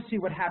I've come to see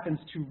what happens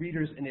to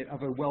readers in it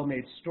of a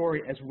well-made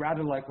story as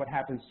rather like what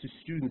happens to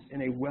students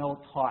in a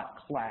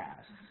well-taught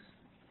class.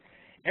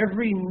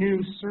 Every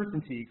new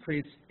certainty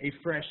creates a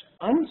fresh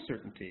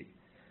uncertainty,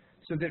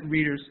 so that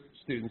readers,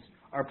 students,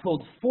 are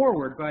pulled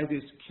forward by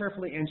this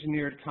carefully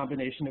engineered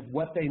combination of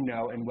what they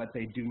know and what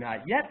they do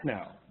not yet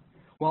know,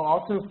 while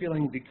also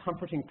feeling the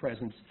comforting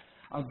presence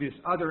of this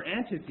other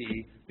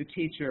entity, the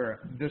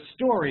teacher, the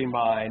story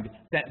mind,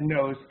 that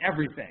knows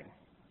everything.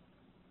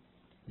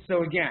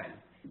 So again,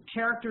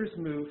 characters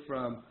move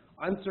from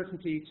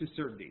uncertainty to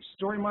certainty.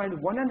 Story mind,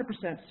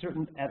 100%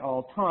 certain at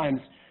all times.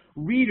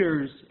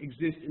 Readers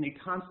exist in a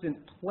constant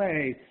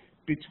play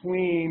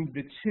between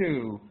the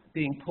two,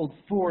 being pulled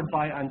forward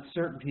by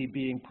uncertainty,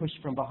 being pushed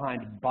from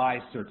behind by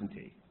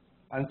certainty.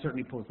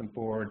 Uncertainty pulls them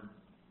forward,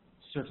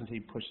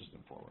 certainty pushes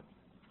them forward.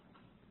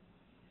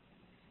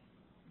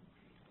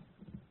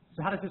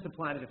 So how does this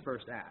apply to the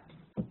first act?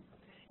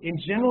 In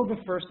general,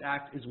 the first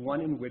act is one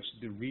in which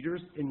the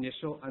reader's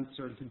initial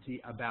uncertainty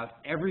about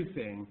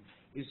everything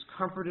is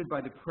comforted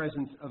by the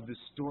presence of the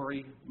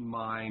story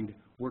mind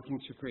working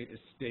to create a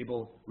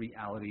stable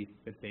reality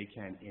that they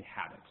can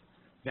inhabit.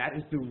 That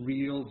is the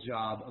real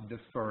job of the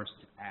first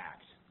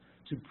act,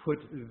 to put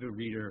the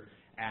reader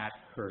at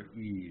her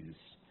ease.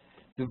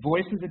 The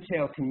voice of the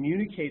tale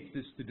communicates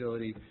this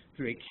stability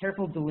through a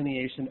careful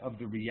delineation of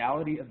the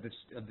reality of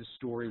the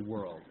story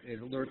world.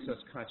 It alerts us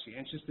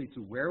conscientiously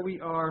to where we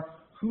are,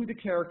 who the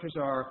characters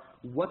are,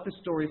 what the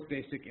story's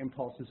basic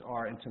impulses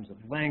are in terms of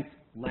length,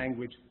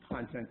 language,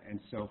 content, and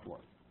so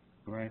forth.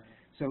 All right?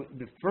 So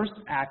the first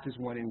act is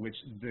one in which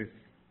the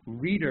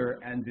reader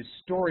and the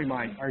story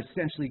mind are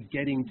essentially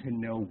getting to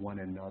know one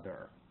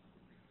another.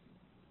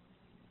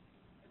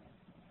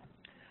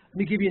 Let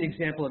me give you an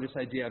example of this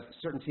idea of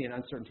certainty and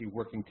uncertainty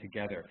working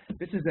together.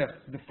 This is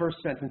the first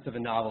sentence of a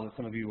novel that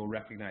some of you will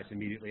recognize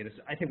immediately. It is,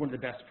 I think, one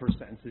of the best first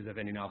sentences of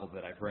any novel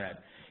that I've read.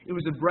 It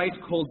was a bright,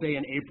 cold day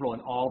in April,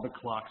 and all the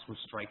clocks were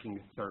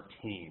striking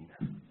 13.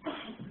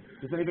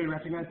 Does anybody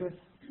recognize this?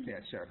 Yeah,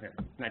 sure. Here.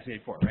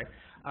 1984, right?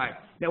 All right.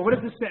 Now, what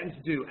does this sentence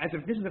do?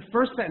 This is the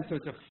first sentence, so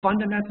it's a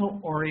fundamental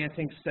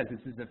orienting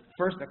sentence. This is the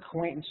first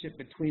acquaintanceship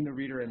between the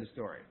reader and the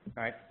story.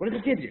 All right. What does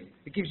it give you?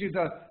 It gives you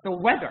the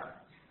weather.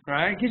 All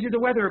right. It gives you the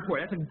weather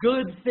report. That's a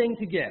good thing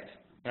to get.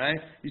 All right.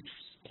 You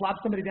plop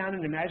somebody down in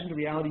an imagined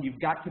reality. You've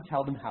got to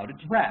tell them how to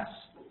dress.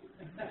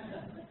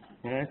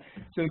 All right.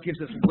 So it gives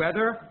us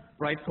weather,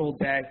 bright, cold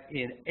day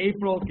in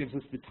April. It gives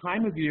us the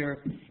time of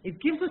year.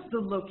 It gives us the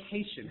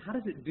location. How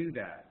does it do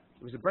that?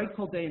 It was a bright,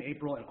 cold day in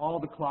April, and all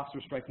the clocks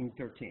were striking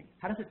 13.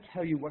 How does it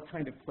tell you what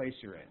kind of place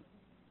you're in?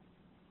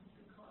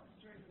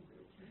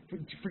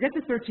 Forget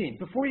the 13.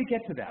 Before you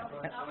get to that.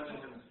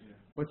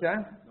 What's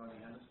that? Northern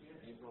Hemisphere.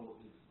 April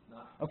is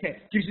not.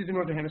 Okay, gives you the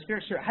Northern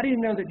Hemisphere. Sure. How do you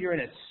know that you're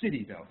in a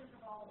city, though?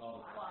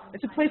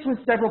 It's a place with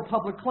several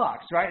public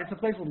clocks, right? It's a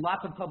place with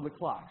lots of public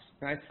clocks,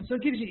 right? So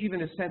it gives you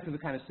even a sense of the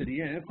kind of city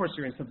you're in. And of course,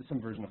 you're in some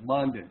version of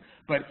London.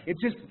 But it's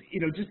just,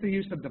 just the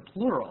use of the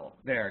plural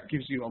there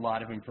gives you a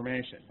lot of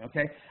information,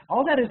 okay?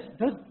 All that is,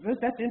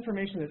 that's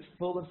information that's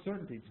full of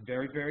certainty. It's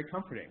very, very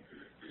comforting.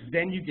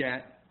 Then you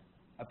get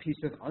a piece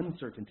of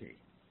uncertainty,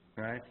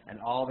 right? And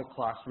all the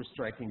clocks were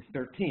striking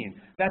 13.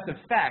 That's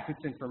a fact.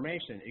 It's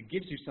information. It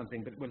gives you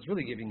something, but what it's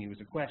really giving you is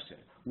a question.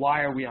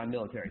 Why are we on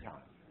military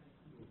time?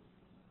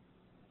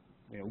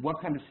 You know,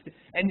 what kind of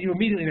and you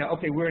immediately know,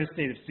 okay, we're in a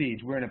state of siege,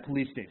 we're in a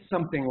police state,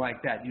 something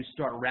like that. You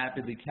start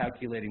rapidly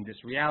calculating this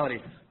reality,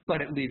 but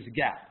it leaves a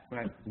gap,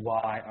 right?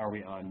 Why are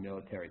we on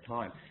military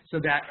time? So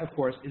that, of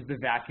course, is the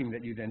vacuum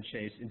that you then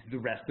chase into the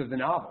rest of the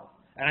novel.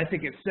 And I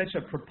think it's such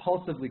a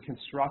propulsively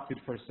constructed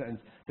first sentence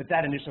that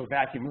that initial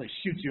vacuum really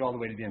shoots you all the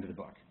way to the end of the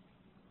book.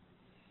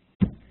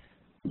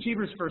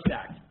 Cheever's first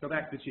act. Go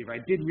back to the Cheever. I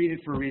did read it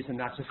for a reason,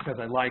 not just because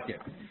I like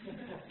it.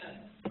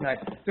 Right.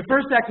 The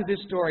first act of this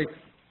story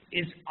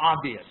is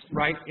obvious,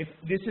 right? It's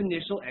this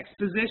initial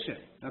exposition,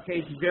 okay?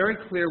 It's very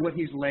clear what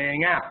he's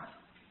laying out,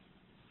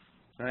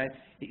 right?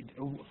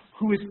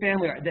 Who his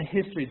family are, the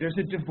history. There's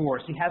a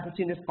divorce. He hasn't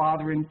seen his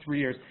father in 3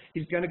 years.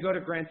 He's going to go to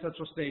Grand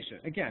Central Station.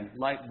 Again,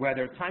 light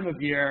weather, time of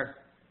year.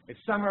 It's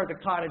summer at the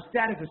cottage.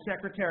 Dad is a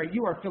secretary.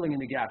 You are filling in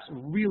the gaps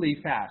really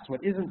fast.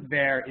 What isn't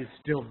there is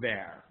still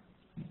there.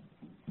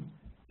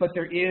 But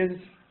there is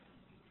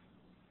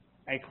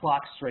a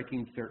clock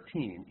striking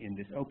 13 in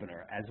this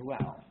opener as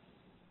well.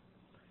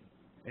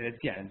 And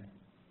again,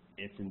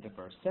 it's in the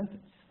first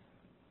sentence.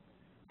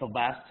 The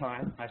last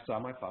time I saw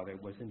my father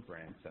was in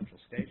Grand Central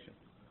Station.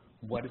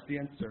 What is the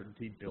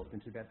uncertainty built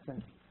into that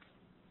sentence?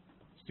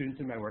 Students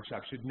in my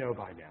workshop should know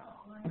by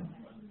now.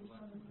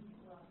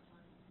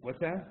 What's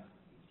that?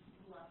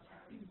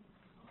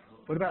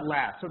 What about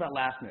last? What about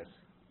lastness?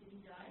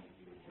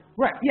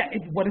 Right, yeah,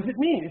 what does it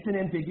mean?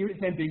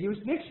 It's ambiguous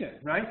diction,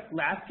 right?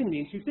 Last can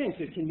mean two things.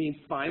 It can mean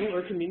final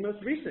or it can mean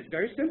most recent,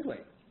 very simply,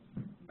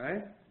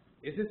 right?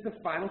 Is this the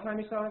final time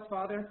he saw his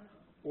father,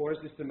 or is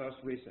this the most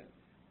recent?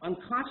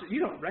 Unconscious, you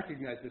don't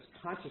recognize this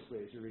consciously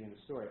as you're reading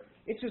the story.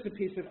 It's just a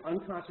piece of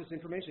unconscious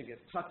information that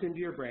gets tucked into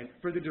your brain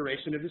for the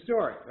duration of the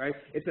story, right?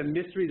 It's a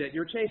mystery that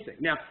you're chasing.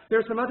 Now, there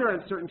are some other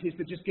uncertainties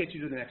that just get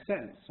you to the next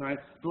sentence, right?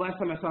 The last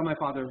time I saw my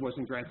father was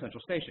in Grand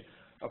Central Station.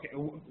 Okay,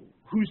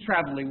 who's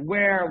traveling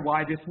where?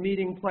 Why this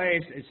meeting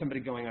place? Is somebody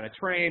going on a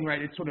train,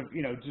 right? It sort of,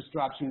 just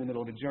drops you in the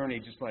middle of the journey,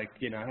 just like,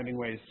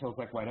 Hemingway's Hills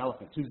Like White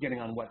Elephants. Who's getting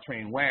on what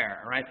train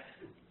where, right?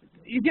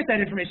 You get that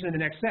information in the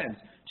next sentence.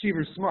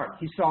 Cheever's smart.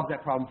 He solved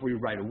that problem for you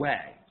right away.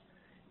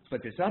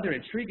 But this other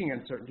intriguing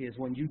uncertainty is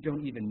one you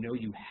don't even know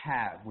you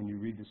have when you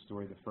read the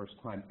story the first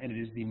time, and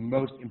it is the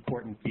most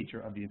important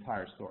feature of the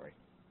entire story.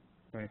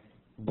 Right?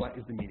 What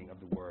is the meaning of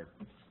the word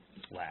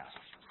last?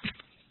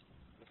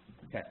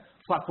 Okay,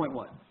 plot point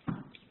one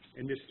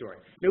in this story.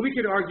 Now, we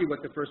could argue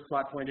what the first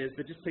plot point is,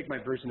 but just take my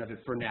version of it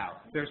for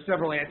now. There are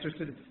several answers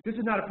to this. This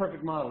is not a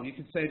perfect model. You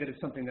could say that it's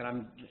something that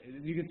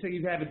you could say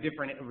you have a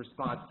different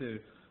response to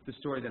the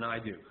story than I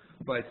do.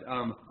 But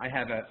I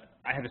have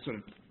a sort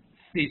of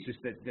thesis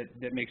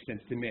that makes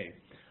sense to me.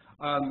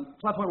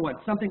 Plot point one,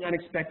 something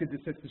unexpected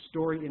that sets the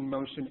story in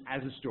motion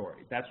as a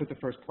story. That's what the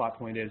first plot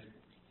point is.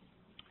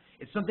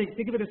 It's something,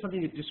 think of it as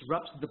something that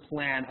disrupts the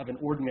plan of an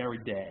ordinary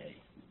day.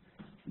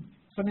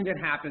 Something that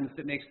happens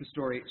that makes the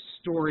story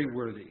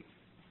story-worthy.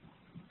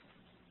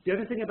 The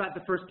other thing about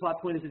the first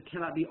plot point is it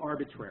cannot be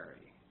arbitrary.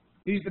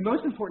 The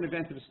most important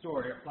events of a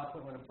story are plot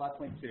point one and plot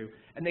point two,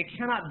 and they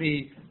cannot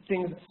be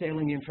things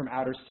sailing in from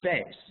outer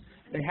space.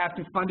 They have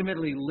to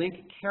fundamentally link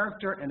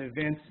character and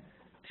events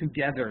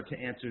together to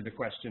answer the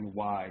question,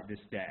 why this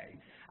day?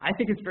 I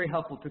think it's very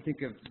helpful to think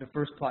of the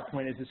first plot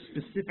point as a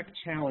specific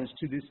challenge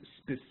to this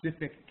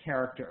specific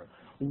character.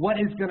 What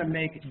is going to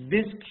make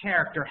this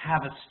character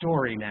have a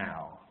story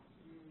now?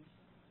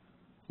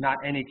 Not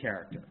any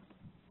character.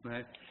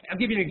 Right? I'll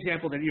give you an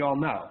example that you all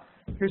know.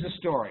 Here's a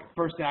story.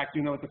 First act,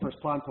 you know what the first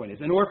plot point is.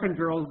 An orphan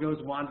girl goes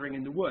wandering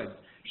in the woods.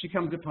 She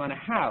comes upon a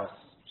house.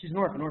 She's an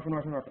orphan.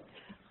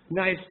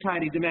 Nice,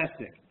 tidy,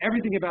 domestic.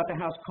 Everything about the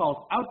house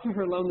calls out to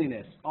her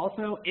loneliness.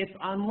 Also, it's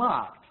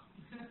unlocked.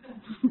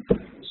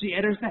 She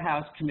enters the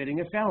house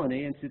committing a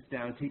felony and sits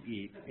down to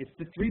eat. It's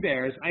the Three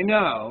Bears, I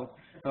know,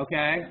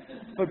 okay?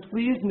 But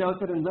please note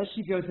that unless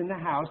she goes in the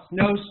house,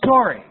 no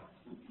story.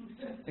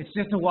 It's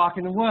just a walk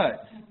in the woods,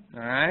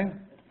 all right?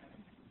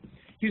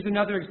 Here's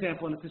another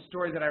example, and it's a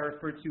story that I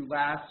referred to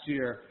last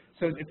year,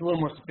 so it's a little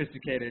more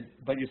sophisticated,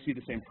 but you see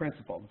the same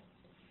principle.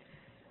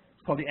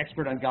 It's called The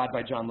Expert on God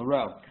by John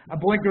LaRoe. A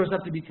boy grows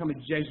up to become a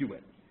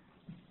Jesuit,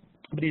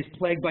 but he is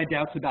plagued by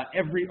doubts about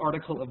every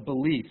article of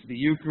belief, the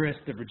Eucharist,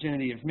 the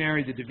virginity of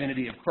Mary, the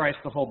divinity of Christ,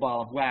 the whole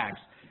ball of wax.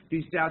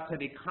 These doubts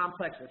have a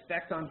complex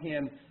effect on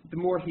him. The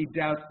more he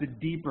doubts, the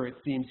deeper it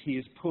seems he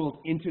is pulled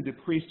into the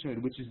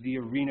priesthood, which is the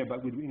arena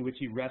in which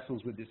he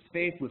wrestles with his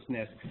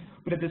faithlessness.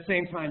 But at the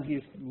same time, he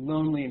is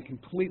lonely and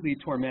completely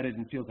tormented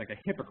and feels like a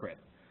hypocrite.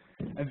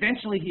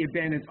 Eventually, he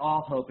abandons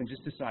all hope and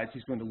just decides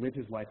he's going to live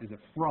his life as a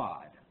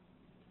fraud.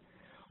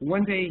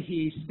 One day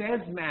he says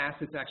Mass,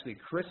 it's actually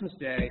Christmas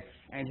Day,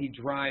 and he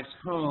drives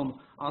home.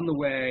 On the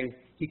way,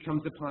 he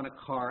comes upon a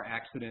car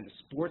accident. A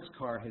sports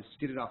car has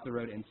skidded off the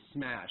road and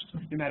smashed.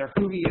 No matter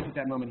who he is at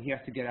that moment, he has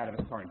to get out of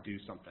his car and do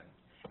something.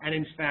 And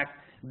in fact,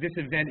 this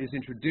event is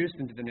introduced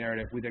into the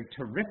narrative with a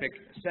terrific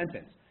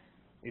sentence.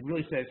 It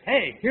really says,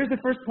 hey, here's the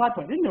first plot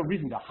point. There's no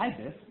reason to hide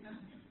this.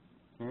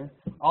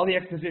 All the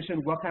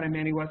exposition, what kind of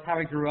man he was, how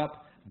he grew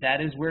up,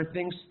 that is where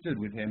things stood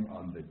with him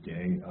on the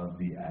day of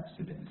the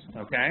accident.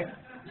 Okay?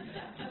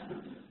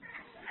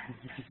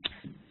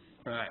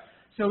 All right.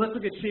 So let's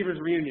look at Cheever's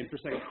reunion for a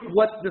second.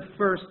 What's the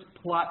first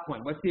plot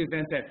point? What's the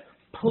event that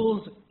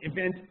pulls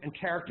event and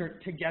character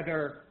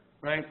together,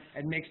 right,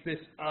 and makes this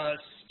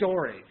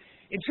story?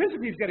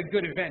 Intrinsically, he's got a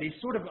good event. He's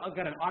sort of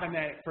got an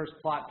automatic first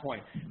plot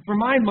point. For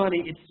my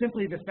money, it's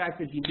simply the fact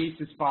that he meets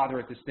his father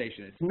at the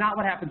station. It's not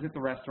what happens at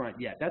the restaurant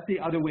yet. That's the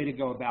other way to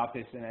go about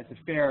this, and it's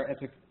a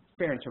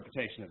fair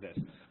interpretation of this.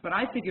 But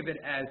I think of it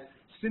as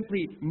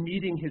simply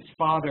meeting his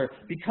father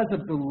because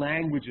of the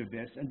language of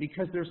this, and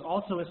because there's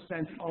also a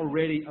sense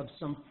already of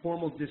some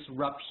formal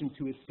disruption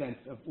to his sense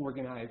of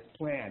organized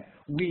plan.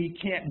 We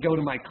can't go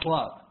to my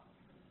club,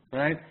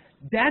 right?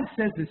 Dad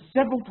says this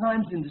several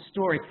times in the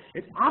story.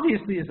 It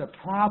obviously is a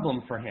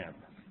problem for him,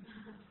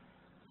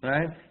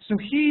 right? So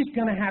he's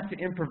going to have to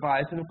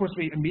improvise, and of course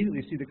we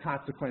immediately see the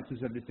consequences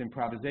of this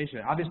improvisation.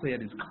 Obviously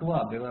at his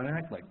club, they don't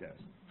act like this.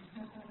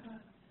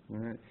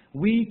 Right?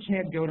 We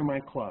can't go to my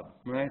club,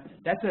 right?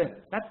 That's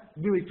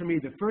really, for me,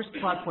 the first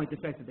plot point, the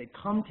fact that they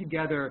come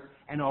together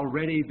and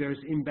already there's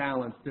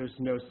imbalance, there's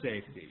no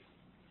safety.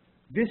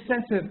 This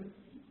sense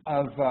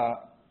of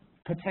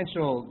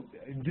potential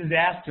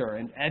disaster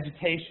and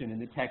agitation in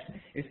the text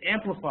is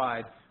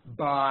amplified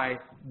by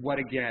what,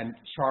 again,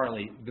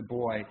 Charlie, the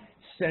boy,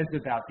 says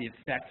about the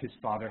effect his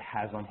father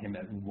has on him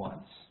at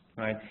once,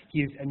 right?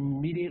 He is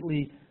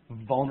immediately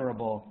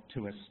vulnerable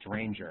to a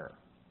stranger.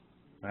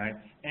 Right?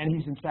 And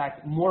he's, in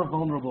fact, more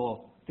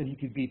vulnerable than he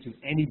could be to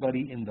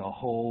anybody in the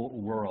whole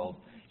world.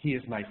 He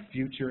is my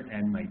future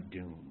and my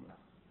doom.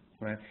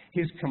 Right?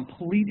 His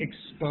complete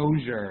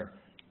exposure,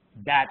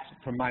 that's,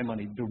 for my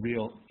money, the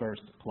real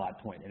first plot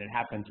point. And it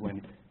happens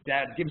when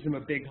Dad gives him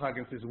a big hug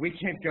and says, we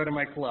can't go to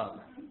my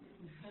club.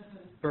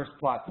 First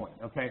plot point.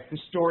 Okay? The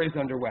story's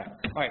underway.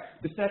 All right,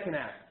 the second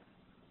act.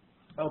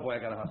 Oh, boy, I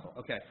got to hustle.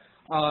 Okay.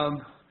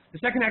 The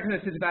second act of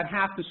this is about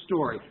half the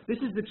story. This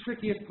is the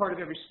trickiest part of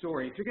every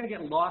story. If you're going to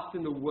get lost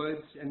in the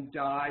woods and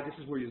die, this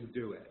is where you'll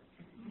do it.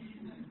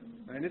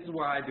 And this is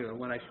where I do it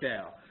when I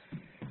fail.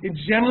 In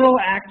general,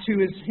 Act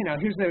 2 is,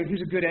 here's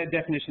a good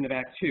definition of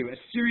Act 2. A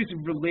series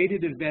of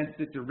related events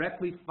that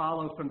directly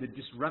follow from the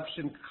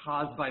disruption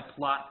caused by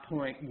plot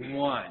point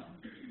 1.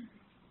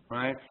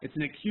 Right? It's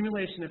an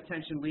accumulation of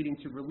tension leading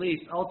to release,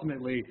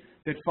 ultimately,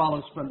 that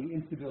follows from the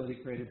instability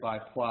created by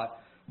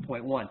plot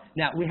point 1.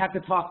 Now, we have to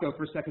talk, though,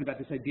 for a second about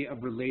this idea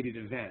of related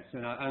events.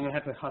 And I'm going to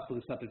have to hustle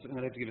this up. I'm going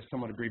to have to give a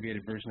somewhat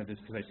abbreviated version of this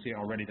because I see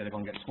already that I've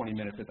only got 20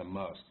 minutes at the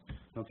most.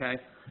 Okay?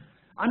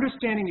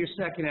 Understanding your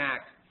second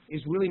act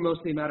is really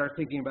mostly a matter of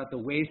thinking about the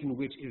ways in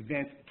which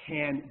events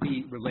can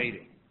be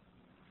related.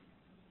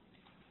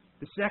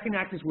 The second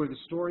act is where the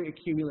story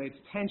accumulates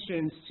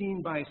tension,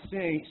 scene by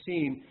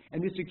scene,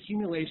 and this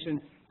accumulation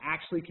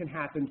actually can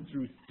happen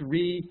through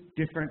 3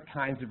 different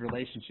kinds of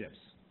relationships.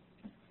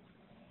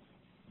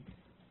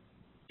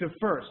 The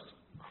first,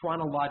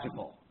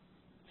 chronological.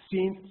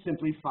 Scenes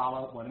simply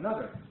follow one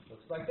another.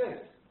 Looks like this.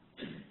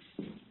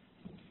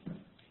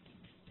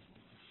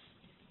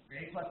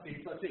 A plus B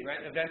plus C, right?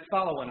 Events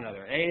follow one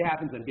another. A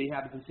happens, and B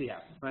happens, and C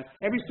happens, right?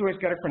 Every story's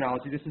got a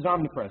chronology. This is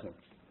omnipresent.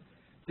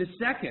 The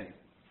second,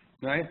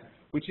 right,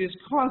 which is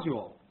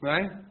causal,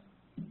 right?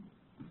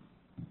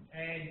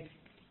 A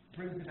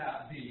brings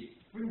about B,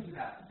 brings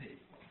about C.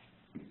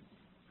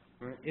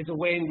 Right, is a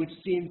way in which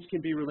scenes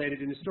can be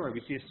related in the story.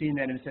 We see a scene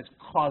that, in a sense,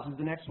 causes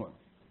the next one.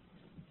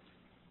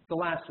 The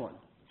last one,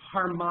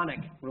 harmonic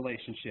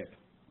relationship,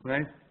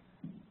 right?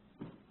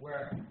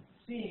 Where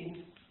scenes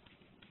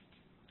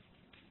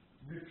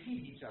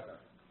repeat each other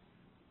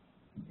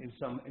in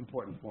some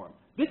important form.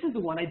 This is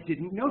the one I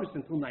didn't notice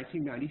until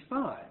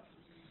 1995.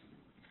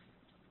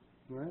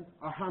 Right?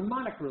 A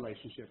harmonic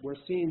relationship where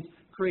scenes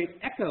create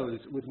echoes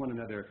with one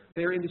another.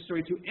 They're in the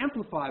story to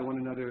amplify one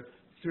another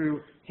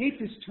through, hate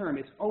this term,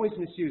 it's always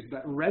misused,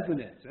 but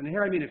resonance. And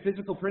here I mean a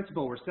physical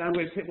principle where sound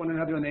waves hit one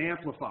another and they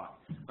amplify.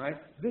 Right?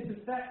 This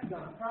effect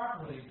done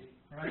properly,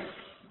 right,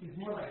 is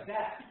more like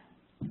that,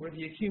 where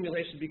the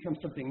accumulation becomes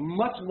something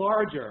much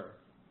larger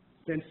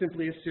than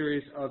simply a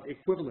series of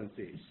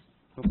equivalencies.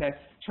 Okay?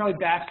 Charlie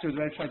Baxter, the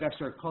writer Charlie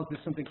Baxter, calls this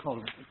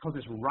calls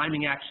this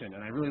rhyming action,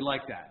 and I really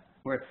like that,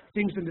 where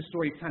things in the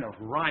story kind of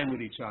rhyme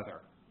with each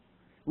other.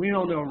 We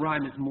all know a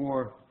rhyme is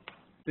more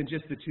than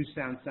just the two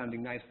sounds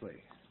sounding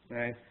nicely.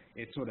 Right?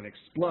 It sort of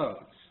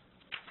explodes.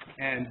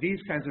 And these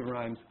kinds of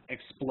rhymes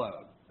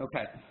explode.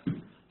 Okay.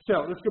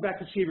 So let's go back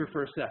to Cheever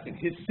for a second.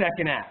 His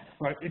second act.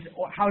 Right?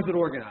 How is it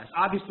organized?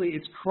 Obviously,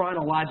 it's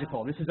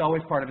chronological. This is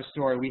always part of a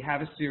story. We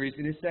have a series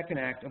in his second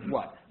act of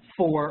what?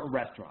 4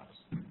 restaurants.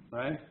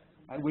 Right?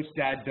 At which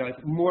Dad does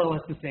more or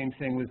less the same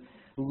thing with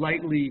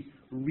lightly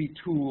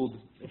retooled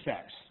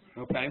effects.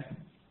 Okay?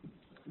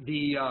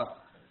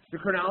 The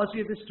chronology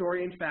of this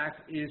story, in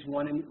fact, is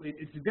one, and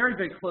it's a very,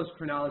 very close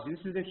chronology. This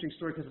is an interesting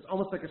story because it's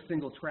almost like a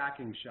single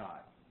tracking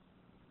shot.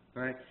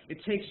 Right? It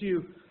takes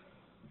you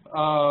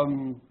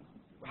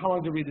how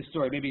long to read the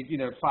story? Maybe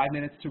 5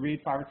 minutes to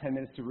read, 5 or 10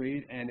 minutes to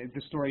read, and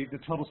the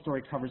total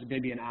story covers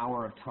maybe an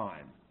hour of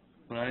time,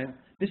 right?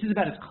 This is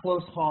about as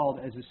close hauled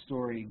as a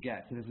story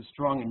gets. It has a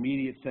strong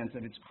immediate sense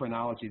of its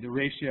chronology. The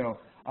ratio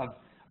of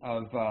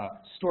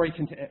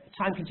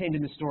time contained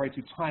in the story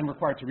to time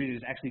required to read it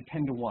is actually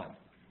 10 to 1,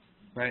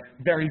 right?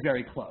 Very,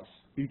 very close.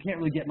 You can't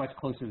really get much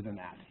closer than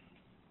that,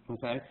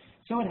 okay?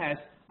 So it has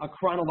a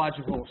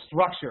chronological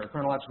structure, a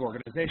chronological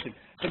organization.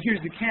 But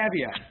here's the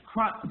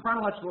caveat.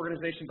 Chronological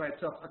organization by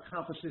itself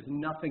accomplishes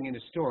nothing in a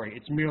story.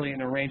 It's merely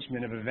an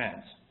arrangement of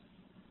events,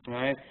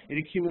 right? It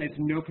accumulates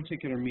no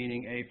particular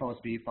meaning. A follows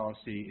B follows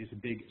C is a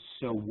big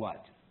so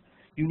what.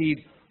 You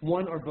need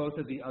one or both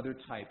of the other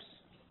types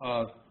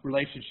of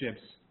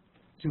relationships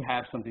to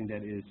have something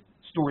that is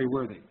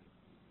story-worthy.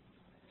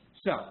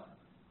 So,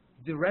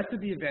 the rest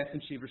of the events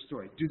in Cheever's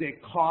story, do they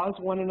cause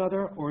one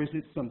another, or is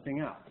it something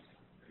else?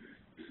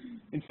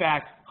 In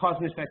fact, cause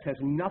and effect has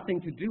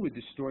nothing to do with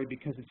this story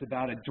because it's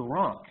about a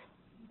drunk.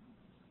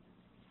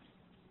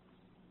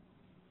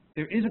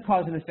 There is a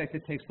cause and effect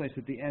that takes place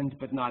at the end,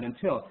 but not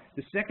until.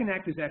 The second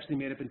act is actually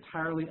made up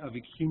entirely of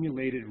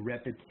accumulated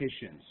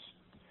repetitions.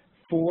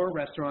 4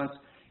 restaurants,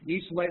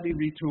 each slightly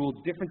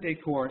retooled, different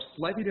decor,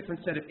 slightly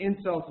different set of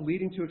insults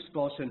leading to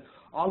expulsion,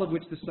 all of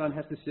which the son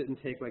has to sit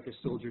and take like a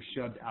soldier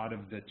shoved out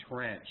of the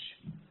trench.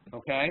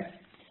 Okay?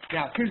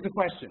 Now, here's the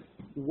question.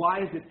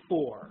 Why is it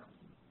 4?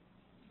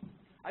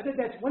 I think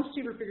that's, once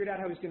Cheever figured out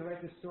how he's going to write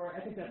this story,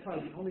 I think that's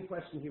probably the only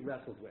question he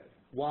wrestled with.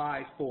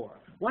 Why 4?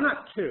 Why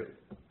not 2?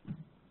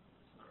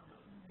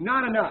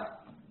 Not enough.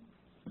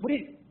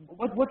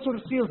 What sort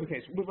of seals the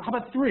case? How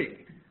about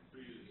 3?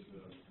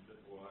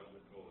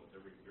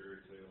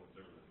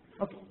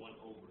 Okay.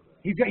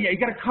 You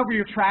got to cover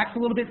your tracks a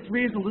little bit.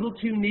 3 is a little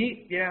too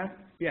neat. Yeah.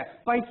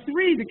 By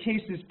 3, the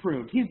case is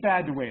proved. He's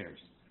bad to waiters.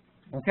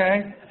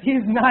 Okay?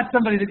 He's not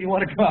somebody that you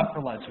want to go out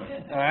for lunch with.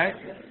 All right?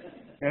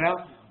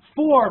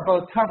 4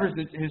 both covers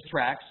his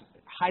tracks,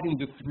 hiding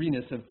the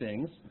 3-ness of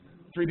things.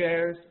 3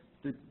 bears,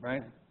 3,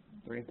 right?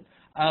 3.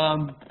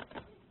 And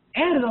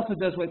it also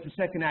does what the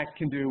second act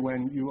can do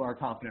when you are a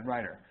competent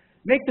writer.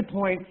 Make the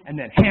point and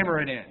then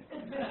hammer it in.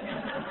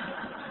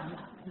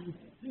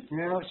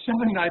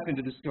 Shove a knife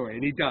into the story,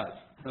 and he does,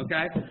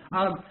 okay?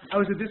 I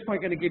was at this point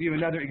going to give you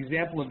another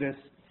example of this.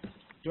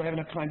 Do I have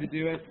enough time to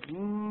do it?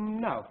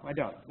 No, I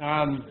don't.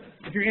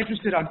 If you're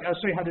interested, I'll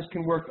show you how this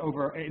can work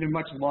over in a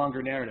much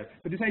longer narrative.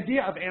 But this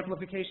idea of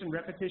amplification,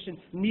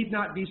 repetition, need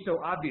not be so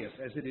obvious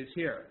as it is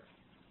here.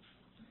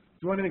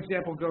 If you want an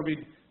example, go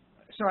read.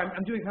 Sorry,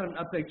 I'm doing kind of an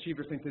update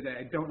Cheever thing today.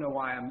 I don't know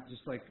why. I'm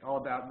just like all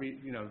about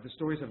the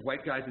stories of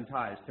white guys in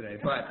ties today.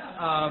 But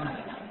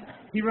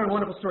he wrote a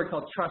wonderful story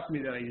called Trust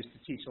Me that I used to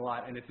teach a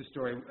lot, and it's a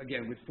story,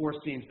 again, with 4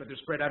 scenes, but they're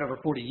spread out over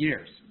 40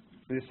 years.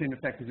 Where the same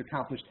effect is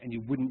accomplished, and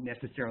you wouldn't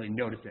necessarily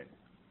notice it.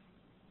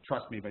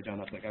 Trust Me by John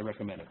Updike. I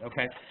recommend it,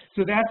 okay?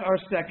 So that's our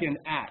second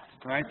act,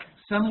 right?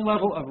 Some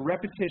level of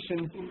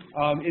repetition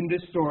in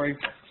this story,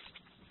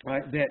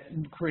 right, that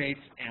creates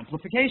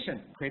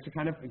amplification, creates a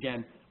kind of,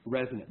 again,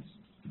 resonance.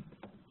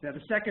 Now,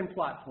 the second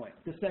plot point,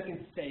 the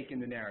second stake in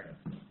the narrative,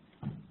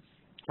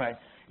 right?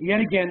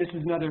 Yet again, this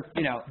is another,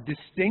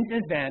 distinct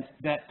event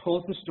that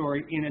pulls the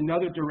story in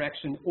another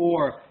direction,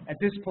 or at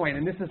this point,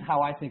 and this is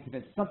how I think of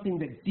it, something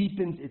that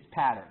deepens its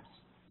patterns,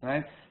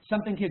 right?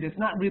 Something here that's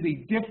not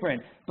really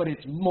different, but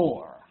it's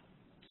more,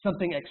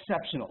 something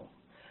exceptional.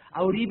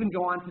 I would even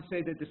go on to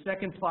say that the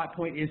second plot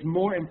point is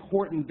more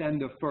important than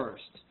the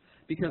first,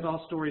 because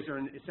all stories are,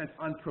 in a sense,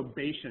 on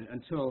probation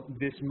until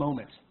this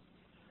moment.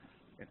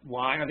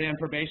 Why are they on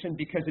probation?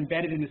 Because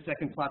embedded in the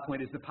second plot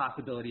point is the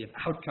possibility of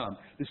outcome.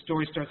 The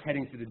story starts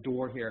heading for the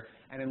door here,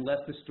 and unless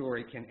the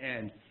story can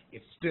end,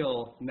 it's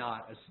still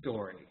not a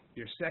story.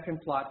 Your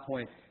second plot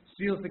point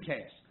seals the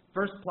case.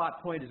 First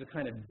plot point is a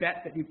kind of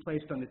bet that you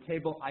placed on the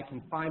table. I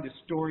can find a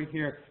story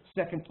here.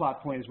 Second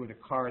plot point is where the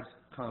cards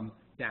come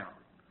down.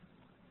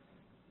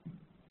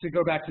 To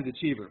go back to the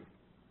Cheever.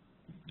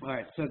 All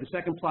right, so the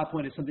second plot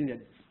point is something that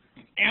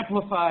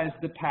amplifies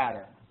the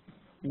pattern.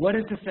 What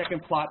is the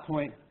second plot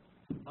point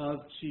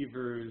of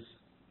Cheever's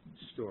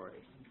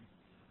story?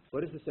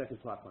 What is the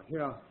second plot point?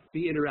 Here,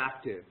 be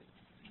interactive.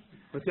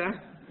 What's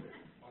that?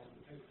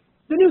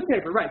 The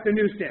newspaper, right, the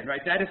newsstand,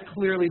 right? That is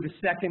clearly the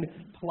second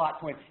plot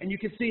point. And you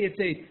can see it's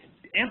a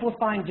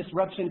amplifying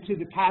disruption to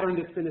the pattern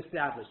that's been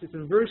established. It's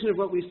a version of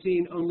what we've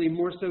seen, only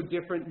more so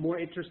different, more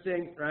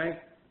interesting, right?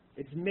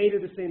 It's made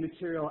of the same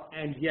material,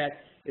 and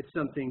yet it's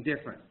something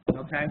different,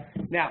 okay?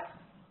 Now,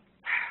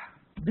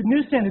 the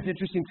newsstand is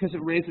interesting because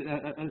it raises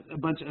a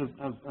bunch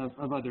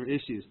of other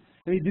issues.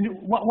 I mean,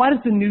 what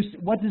does the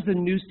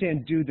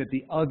newsstand do that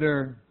the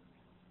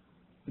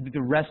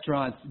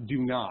restaurants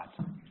do not?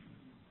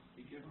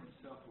 He gives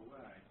himself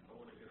away. I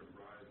want to get a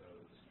rise out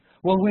of this.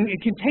 Well, when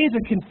it contains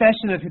a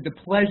confession of the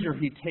pleasure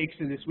he takes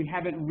in this, we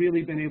haven't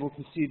really been able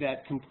to see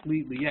that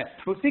completely yet.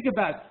 But think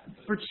about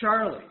for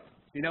Charlie.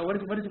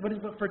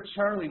 For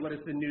Charlie, what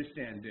does the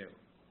newsstand do?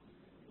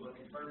 Well,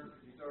 he's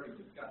already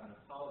just gotten an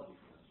apology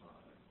from his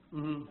father.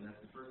 Mm-hmm. And that's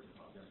the first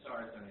apology. I'm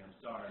sorry, Sonny, I'm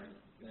sorry.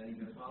 And then he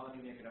goes, well, let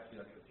me make it up to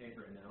you like a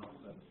paper, and then all of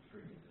a sudden,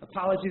 freaking.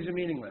 Apologies are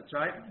meaningless,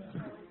 right?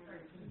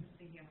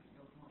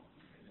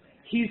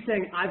 He's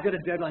saying, I've got a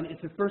deadline.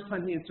 It's the first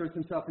time he inserts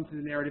himself into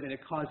the narrative, and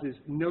it causes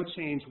no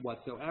change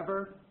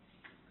whatsoever.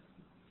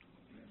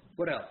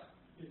 What else?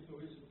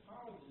 So his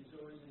apology is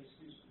always an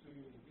excuse for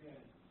doing it again.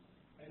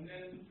 And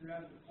then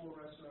throughout the 4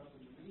 restaurants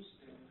and the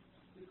newsstand,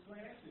 the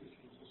class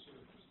issues will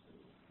surface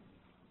too.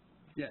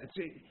 Yeah.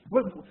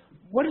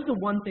 What is the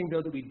one thing,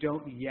 though, that we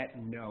don't yet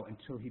know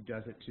until he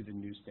does it to the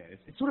newsstand?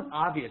 It's sort of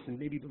obvious and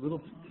maybe a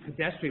little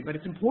pedestrian, but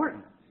it's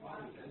important.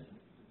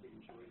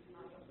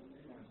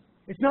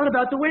 It's not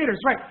about the waiters,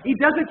 right? He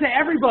does it to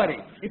everybody.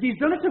 If he's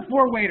done it to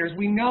 4 waiters,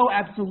 we know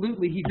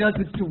absolutely he does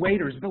it to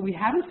waiters, but we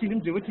haven't seen him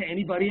do it to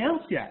anybody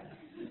else yet.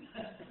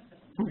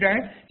 Okay?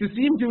 To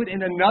see him do it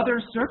in another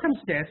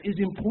circumstance is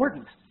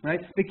important, right?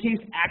 The case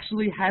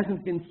actually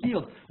hasn't been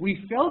sealed.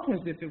 We felt as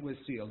if it was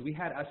sealed. We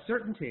had a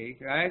certainty,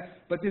 right?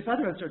 But this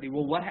other uncertainty,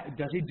 well,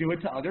 does he do it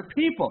to other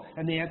people?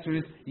 And the answer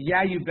is,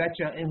 yeah, you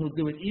betcha, and he'll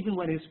do it even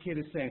when his kid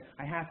is saying,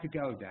 I have to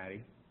go,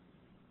 Daddy.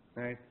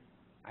 Right?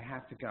 I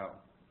have to go.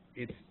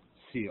 It's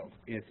sealed.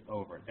 It's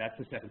over. That's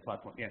the second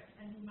plot point. Yes?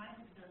 And he might have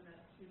done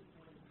that too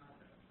for his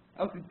mother.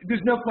 Oh,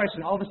 there's no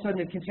question. All of a sudden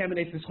it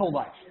contaminates his whole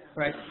life.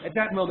 Right? At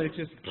that moment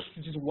it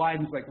just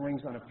widens like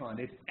rings on a pond.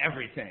 It's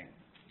everything.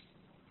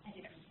 And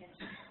it's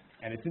intentional.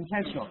 And it's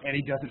intentional. And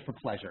he does it for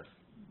pleasure.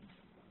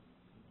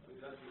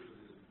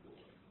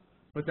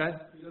 What's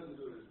that? He doesn't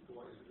do it, his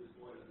boy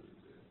doesn't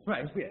exist.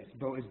 Right. Yes.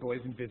 His boy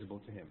is invisible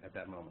to him at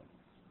that moment.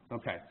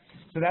 Okay.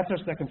 So that's our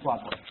second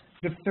plot point.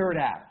 The third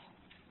act.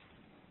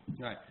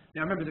 All right.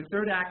 Now remember, the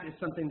third act is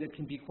something that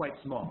can be quite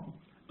small,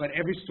 but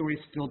every story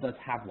still does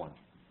have one.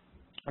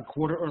 A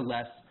quarter or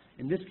less.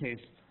 In this case,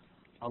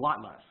 a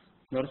lot less.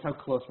 Notice how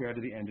close we are to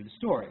the end of the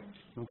story.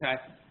 Okay?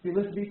 The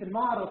Elizabethan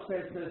model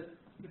says that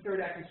the third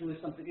act is really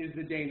something, is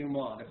the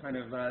denouement, the kind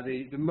of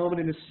the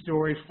moment in the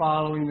story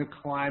following the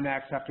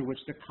climax, after which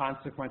the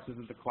consequences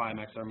of the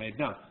climax are made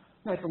known.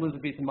 Nice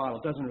Elizabethan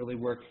model doesn't really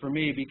work for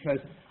me because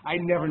I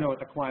never know what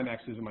the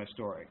climax is in my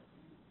story.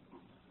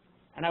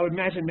 And I would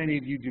imagine many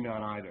of you do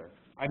not either.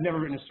 I've never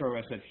written a story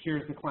where I said,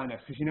 here's the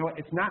climax. Because you know what?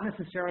 It's not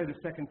necessarily the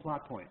second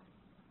plot point.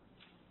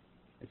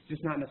 It's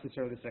just not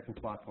necessarily the second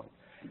plot point.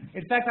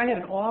 In fact, I had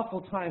an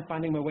awful time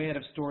finding my way out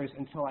of stories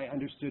until I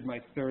understood my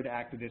third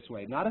act this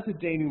way. Not as a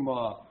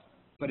denouement,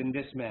 but in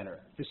this manner.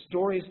 The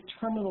story's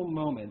terminal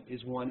moment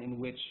is one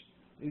which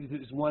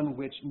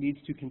needs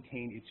to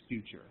contain its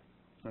future.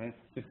 Right?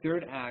 The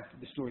third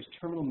act, the story's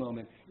terminal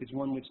moment, is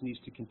one which needs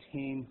to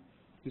contain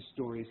the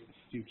story's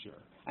future.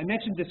 I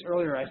mentioned this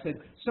earlier. I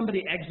said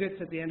somebody exits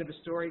at the end of a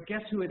story.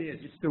 Guess who it is?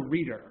 It's the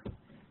reader.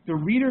 The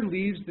reader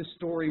leaves the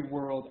story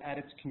world at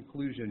its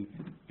conclusion.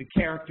 The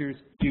characters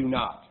do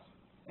not.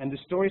 And the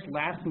story's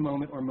last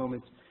moment or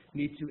moments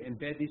need to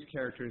embed these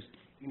characters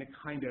in a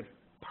kind of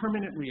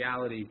permanent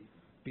reality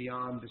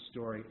beyond the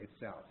story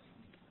itself.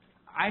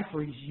 I,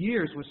 for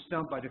years, was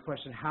stumped by the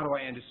question, how do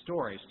I end a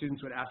story?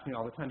 Students would ask me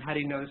all the time, how do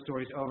you know the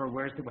story's over?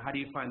 How do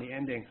you find the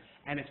ending?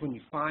 And it's when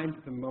you find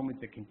the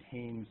moment that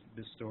contains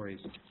the story's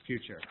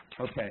future.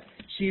 Okay,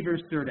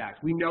 Cheever's third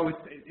act. We know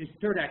his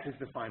third act is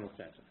the final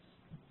sentence.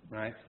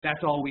 Right?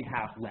 That's all we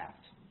have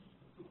left.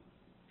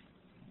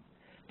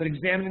 But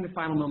examining the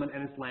final moment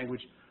and its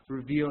language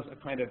reveals a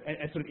kind of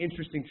a sort of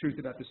interesting truth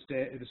about the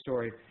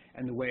story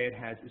and the way it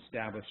has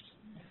established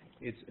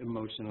its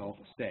emotional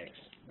stakes.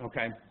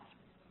 Okay?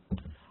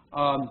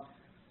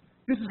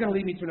 This is going to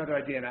lead me to another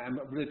idea, and I'm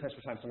really pressed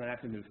for time, so I'm going to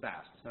have to move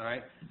fast. All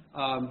right?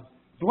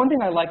 The one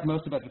thing I like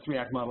most about the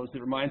three-act model is it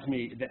reminds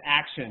me that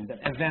that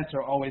events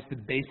are always the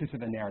basis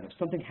of a narrative.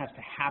 Something has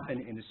to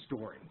happen in a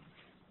story.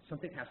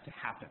 Something has to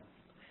happen.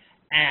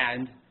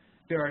 And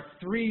there are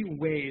 3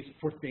 ways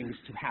for things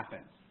to happen.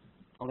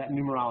 All that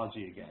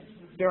numerology again.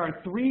 There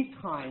are 3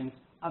 kinds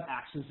of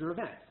actions or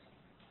events.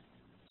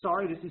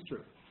 Sorry, this is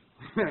true.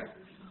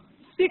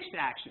 Fixed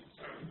actions.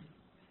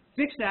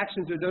 Fixed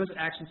actions are those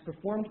actions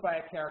performed by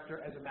a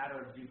character as a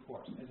matter of due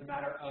course, as a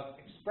matter of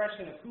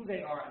expression of who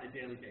they are on a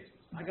daily basis.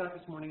 I got up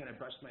this morning and I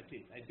brushed my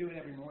teeth. I do it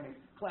every morning.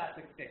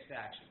 Classic fixed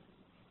action.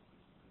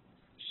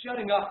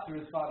 Shutting up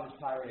through his father's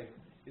tirade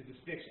is a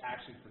fixed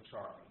action for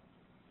Charlie.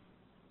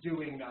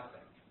 Doing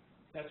nothing.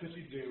 That's what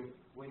you do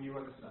when you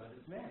are the son of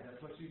this man. That's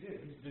what you do.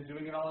 He's been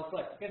doing it all his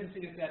life. He hasn't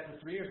seen his dad for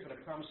 3 years, but I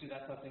promise you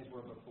that's how things were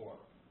before.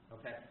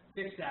 Okay?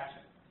 Fixed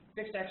action.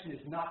 Fixed action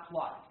is not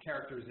plot, it's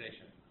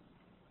characterization.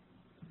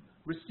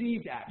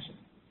 Received action.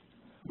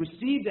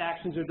 Received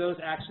actions are those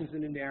actions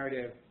in a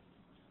narrative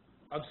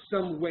of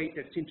some weight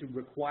that seem to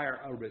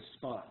require a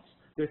response.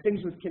 They're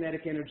things with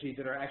kinetic energy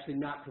that are actually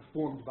not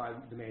performed by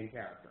the main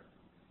character.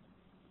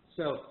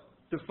 So,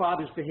 the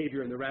father's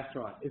behavior in the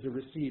restaurant is a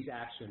received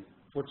action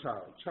for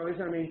Charlie.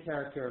 Charlie's our main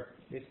character.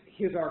 It's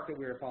his arc that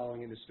we are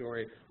following in the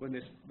story. When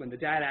the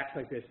dad acts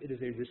like this, it is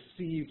a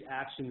received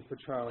action for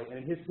Charlie. And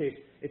in his case,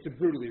 it's a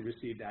brutally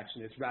received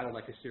action. It's rather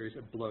like a series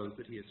of blows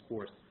that he is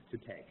forced to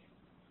take.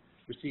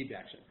 Received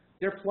action.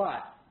 They're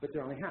plot, but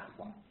they're only half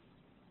the plot.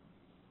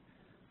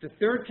 The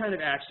third kind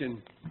of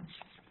action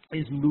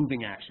is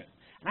moving action.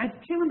 And I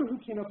can't remember who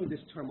came up with this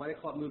term, why they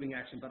call it moving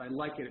action, but I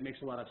like it. It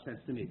makes a lot of sense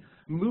to me.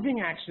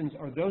 Moving actions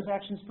are those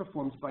actions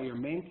performed by your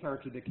main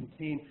character that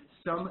contain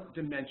some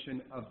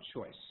dimension of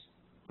choice,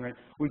 right?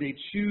 Where they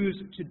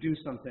choose to do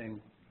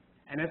something,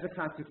 and as a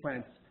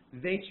consequence,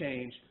 they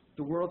change,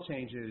 the world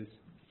changes,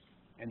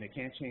 and they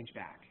can't change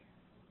back,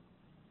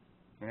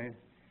 right?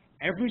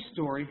 Every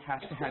story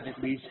has to have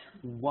at least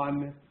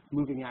one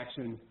moving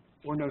action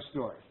or no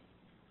story.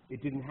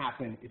 It didn't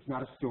happen. It's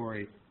not a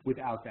story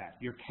without that.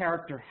 Your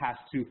character has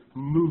to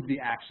move the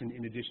action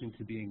in addition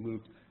to being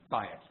moved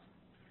by it.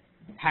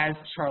 Has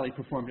Charlie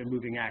performed a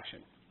moving action?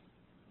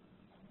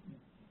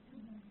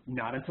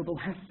 Not until the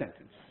last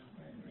sentence.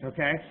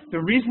 Okay? The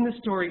reason the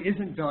story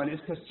isn't done is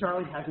because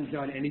Charlie hasn't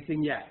done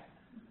anything yet.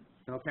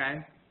 Okay?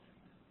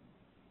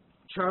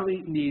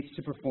 Charlie needs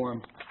to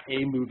perform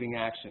a moving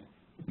action.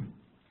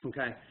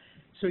 Okay?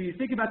 So you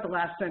think about the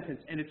last sentence,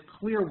 and it's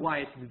clear why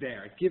it's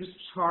there. It gives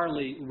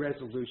Charlie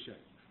resolution,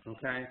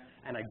 okay?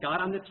 And I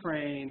got on the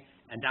train,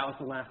 and that was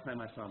the last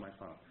time I saw my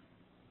father,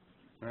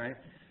 all right?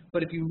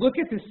 But if you look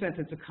at this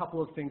sentence, a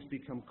couple of things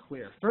become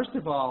clear. First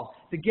of all,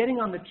 the getting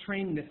on the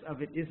train-ness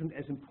of it isn't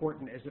as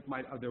important as it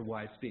might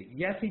otherwise be.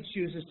 Yes, he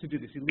chooses to do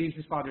this. He leaves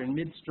his father in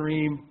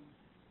midstream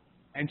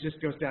and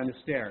just goes down the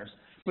stairs.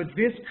 But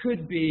this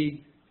could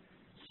be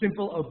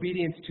simple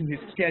obedience to his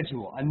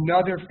schedule,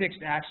 another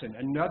fixed action,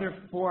 another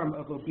form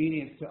of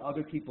obedience to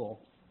other people,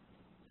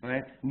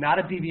 right? Not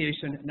a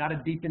deviation, not a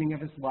deepening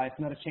of his life,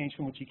 not a change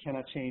from which he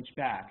cannot change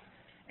back,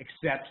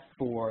 except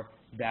for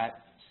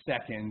that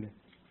second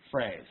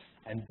phrase.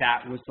 And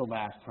that was the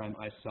last time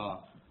I saw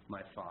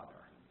my father.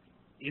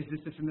 Is this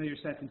a familiar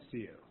sentence to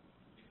you?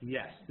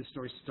 Yes, the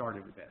story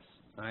started with this.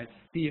 Right?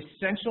 The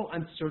essential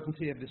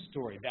uncertainty of the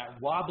story, that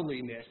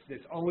wobbliness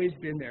that's always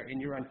been there in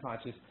your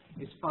unconscious,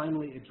 is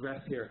finally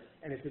addressed here,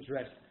 and it's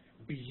addressed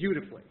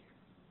beautifully.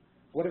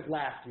 What does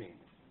last mean?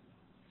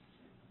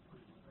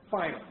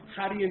 Final.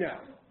 How do you know?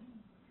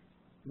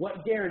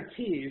 What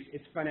guarantees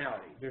its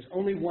finality? There's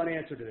only one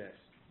answer to this.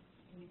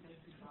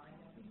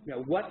 Now,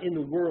 what in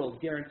the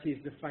world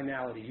guarantees the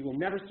finality? You will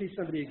never see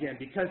somebody again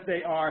because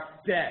they are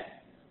dead.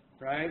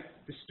 Right?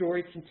 The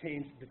story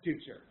contains the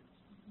future.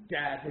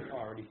 Dad has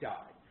already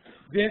died.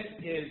 This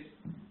is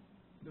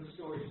the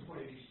story's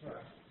point of view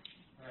structure.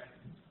 Right?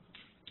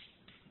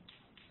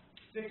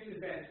 6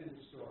 events in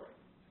the story.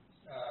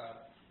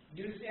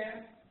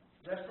 Newsstand,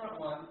 restaurant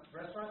 1,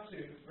 restaurant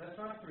 2,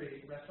 restaurant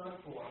 3, restaurant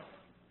 4.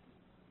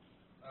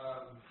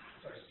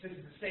 This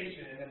is the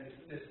station, and then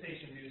the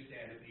station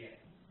newsstand at the end.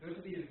 Those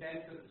are the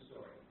events of the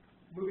story,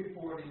 moving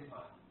forward in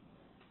time.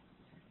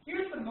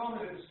 Here's the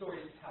moment of the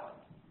story's telling.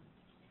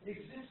 It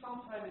exists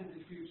sometime in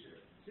the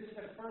future. This is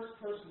a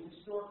first-person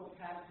historical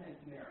past tense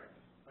narrative,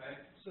 right?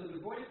 So the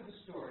voice of the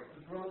story,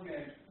 a grown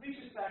man,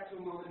 reaches back to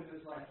a moment of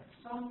his life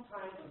some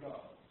time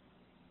ago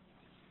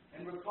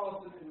and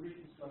recalls them and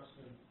reconstructs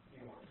them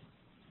in order.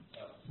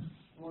 So,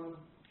 1,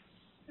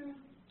 2,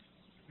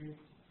 3,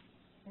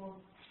 4,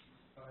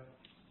 5,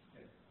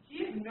 6.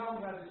 He didn't know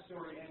how the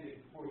story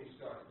ended before he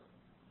started,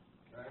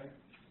 right?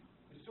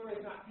 The story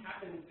has not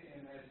happened to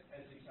him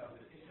as he tells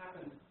it. It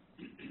happened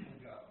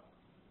ago,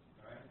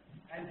 right?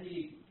 And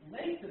the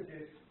length of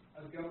this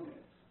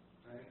agoness,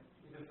 right,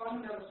 is a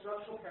fundamental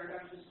structural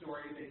paradox of the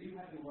story that you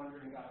have been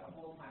wondering about the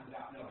whole time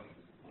without knowing.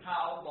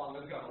 How long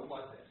ago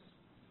was this?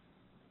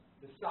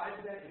 The size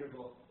of that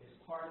interval is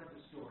part of the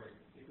story.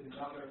 It's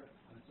another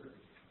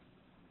uncertainty.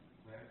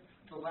 Right?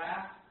 The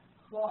last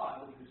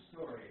clause of the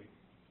story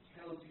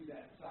tells you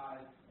that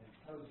size and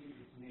tells you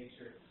its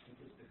nature and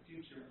puts the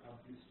future of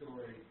the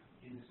story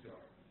in the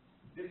story.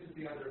 This is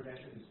the other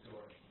event of the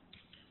story.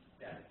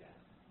 That is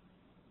death.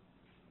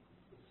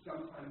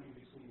 Sometime in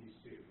between these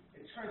two.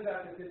 It turns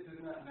out that this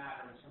does not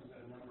matter in terms of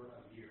a number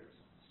of years.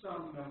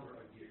 Some number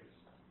of years.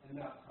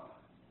 Enough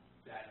time.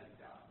 That is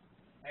God.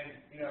 And,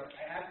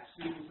 I ask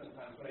students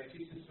sometimes, when I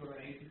teach this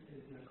story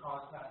in the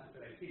cross classes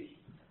that I teach,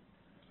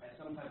 and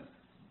sometimes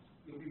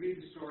we read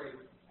the story,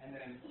 and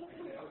then I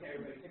say, okay,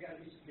 everybody, take out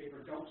a piece of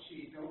paper, don't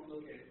cheat, don't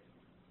look at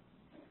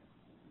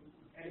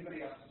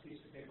anybody else's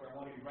piece of paper. I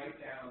want you to write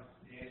down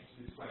the answer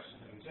to this question.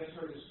 We just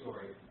heard the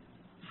story.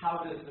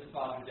 How does the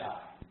father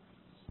die?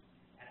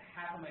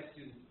 Half of my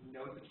students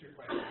know it's your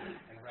question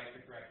and write the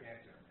correct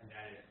answer, and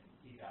that is,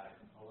 he died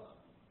alone.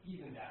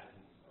 Even that is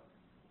in the story.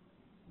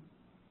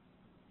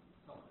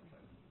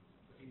 But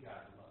he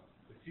died alone.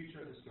 The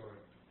future of the story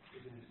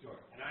is in the story.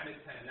 And I'm at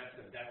 10,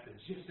 that's the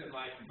gist of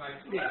my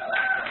speech.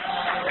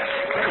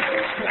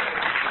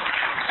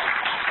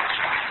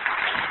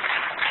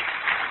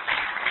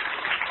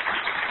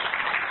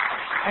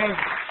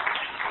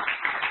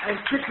 I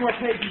have 6 more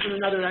pages in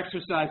another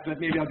exercise, but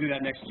maybe I'll do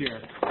that next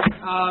year.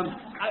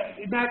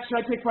 Max, should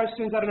I take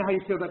questions? I don't know how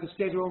you feel about the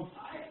schedule.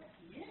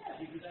 Yeah,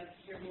 because I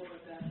hear more of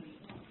that.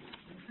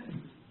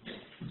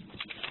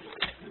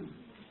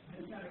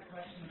 I've got a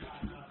question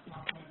about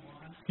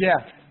 .1. Yeah.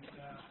 And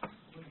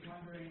was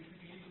wondering if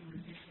you can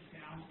reduce it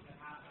down to the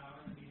half hour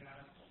that he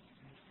has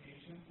in the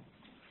station.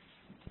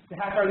 The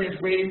half hour that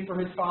he's waiting for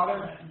his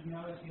father? But you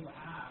notice you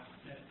have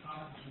that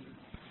causes him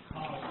to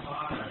call his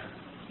father.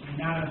 And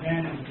that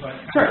event is what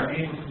Sure.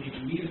 enables me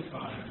to meet a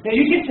spotter. Now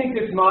you can take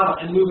this model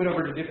and move it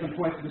over to different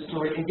points of the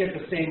story and get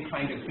the same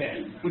kind of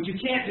thing. What you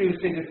can't do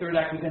is think the third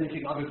act was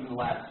anything other than the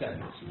last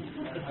sentence.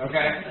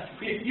 Okay?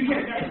 You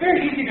can, it's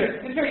very easy.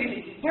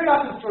 Very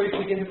often stories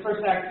begin the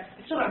first act,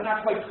 it's sort of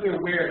not quite clear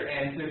where it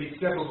ends. There'll be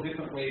several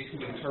different ways to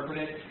interpret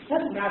it. It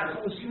doesn't matter,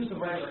 as long as you as the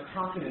writer are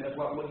confident of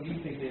what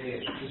you think it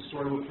is, the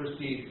story will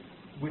proceed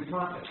with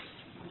confidence.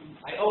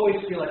 I always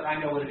feel like I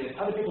know what it is.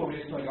 Other people will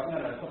just going, no,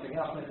 it's something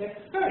else. And I say,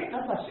 great,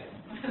 God bless you.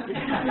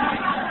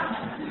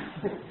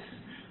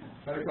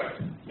 Another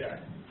question? Yeah.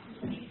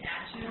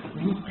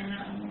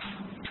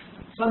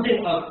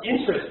 Something of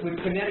interest with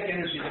kinetic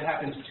energy that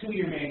happens to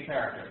your main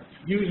character,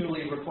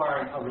 usually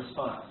requiring a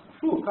response.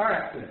 Ooh, car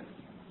accident.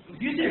 If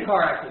you see a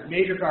car accident,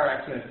 major car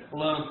accident,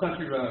 alone,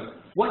 country road,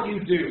 what you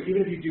do,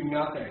 even if you do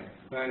nothing,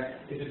 right,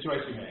 is a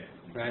choice you make.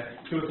 Right?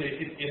 So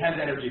it has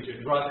energy to it.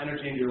 It draws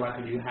energy into your life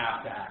and you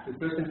have to act. It's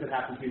those things that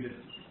happen to you that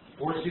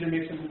force you to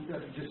make some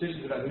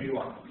decisions about who you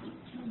are.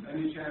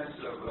 Any chance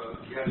of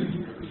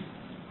getting your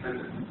and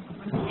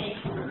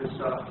this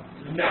stuff?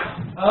 No.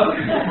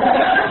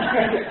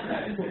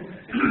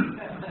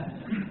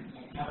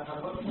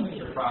 At what point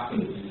in your process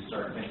do you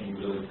start thinking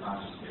really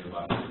consciously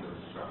about the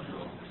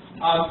structural?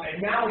 And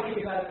now we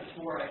think about it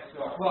before I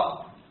start.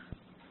 Well,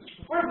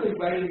 before I really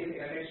write anything,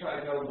 I make sure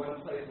I know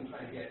one place I'm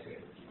trying to get to.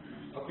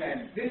 Okay,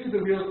 this is the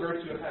real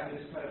virtue of having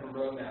this kind of a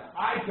roadmap.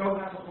 I don't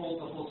have to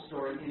hold the whole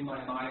story in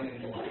my mind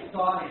anymore. I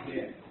thought I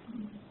did,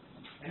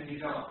 and you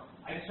don't.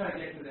 I just try to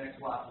get to the next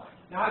plot point.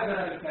 Now I've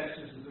got other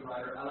fetishes as a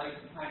writer. I like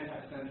to kind of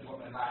have a sense of what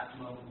my last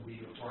moment will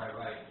be before I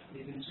write.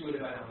 It's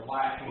intuitive. I don't know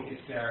why I think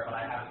it's there, but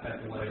I have a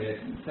sense of what it is.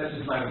 That's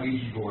just my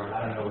Ouija board.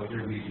 I don't know what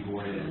your Ouija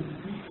board is.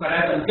 But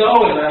as I'm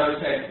going, I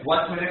would say,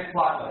 what's my next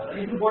plot line?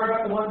 I need to worry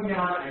about the one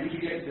beyond. I need to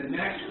get to the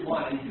next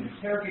one. I need to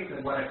interrogate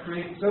what I've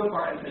created so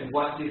far and say,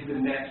 what is the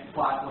next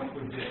plot point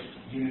for this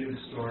unit of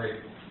the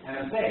story?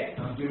 And I'm saying,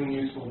 I'm doing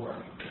useful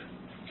work.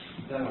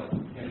 Done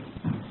with it. Is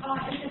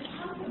it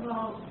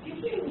possible, if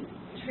you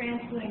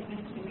translate this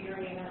to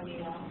Miriam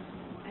O'Neill,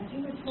 and do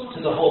a total... To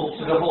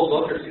the whole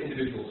book or to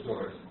individual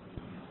stories?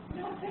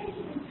 No,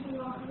 basically to the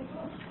book.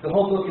 The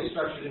whole book is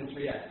structured in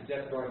 3 acts. The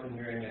death of Dorothy and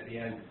Miriam at the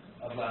end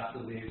of Last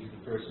of the Leaves is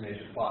the first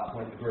major plot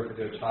point. The birth of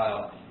their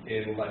child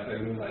in Life by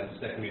Moonlight is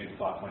the second major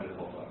plot point of the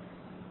whole book.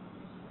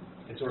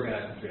 It's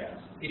organized in 3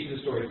 acts. Each of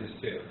the stories is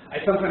 2.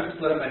 I sometimes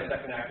split up my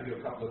second act into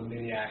a couple of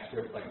mini acts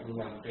where it's like a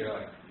little unclear,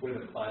 like where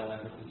the final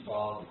emphasis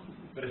falls.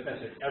 But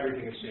essentially,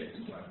 everything is shaped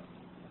this way.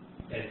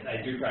 And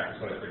I do practice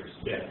what I preach.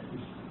 Yeah.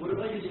 What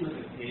about using like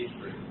a page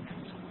break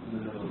in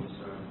the middle of the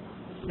story?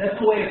 That's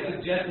the way of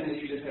suggesting that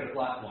you just hit a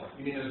platform.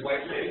 You mean those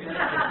white shapes?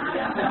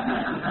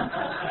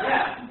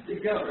 Yeah.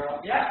 Good go,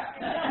 girl. Yeah.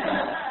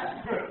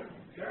 Sure.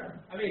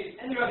 I mean,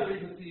 and there are other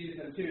reasons to use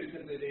them too.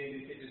 Simply they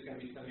indicate there's going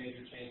to be some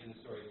major change in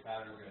the story's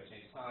pattern. We're going to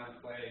change time,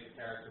 place,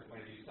 character, point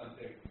of view,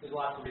 something. There's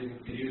lots of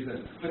reasons to use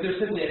them. But they're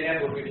simply an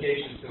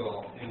amplification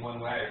tool in one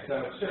way.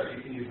 So sure,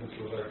 you can use them to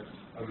alert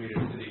a reader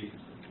to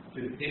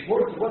the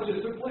importance of what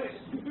just took place.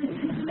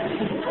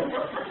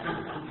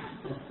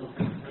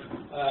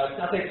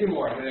 I'll take 2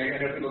 more. I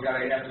know people got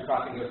to have some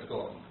coffee and go to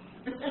school.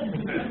 You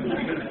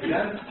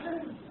done?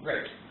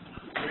 Great.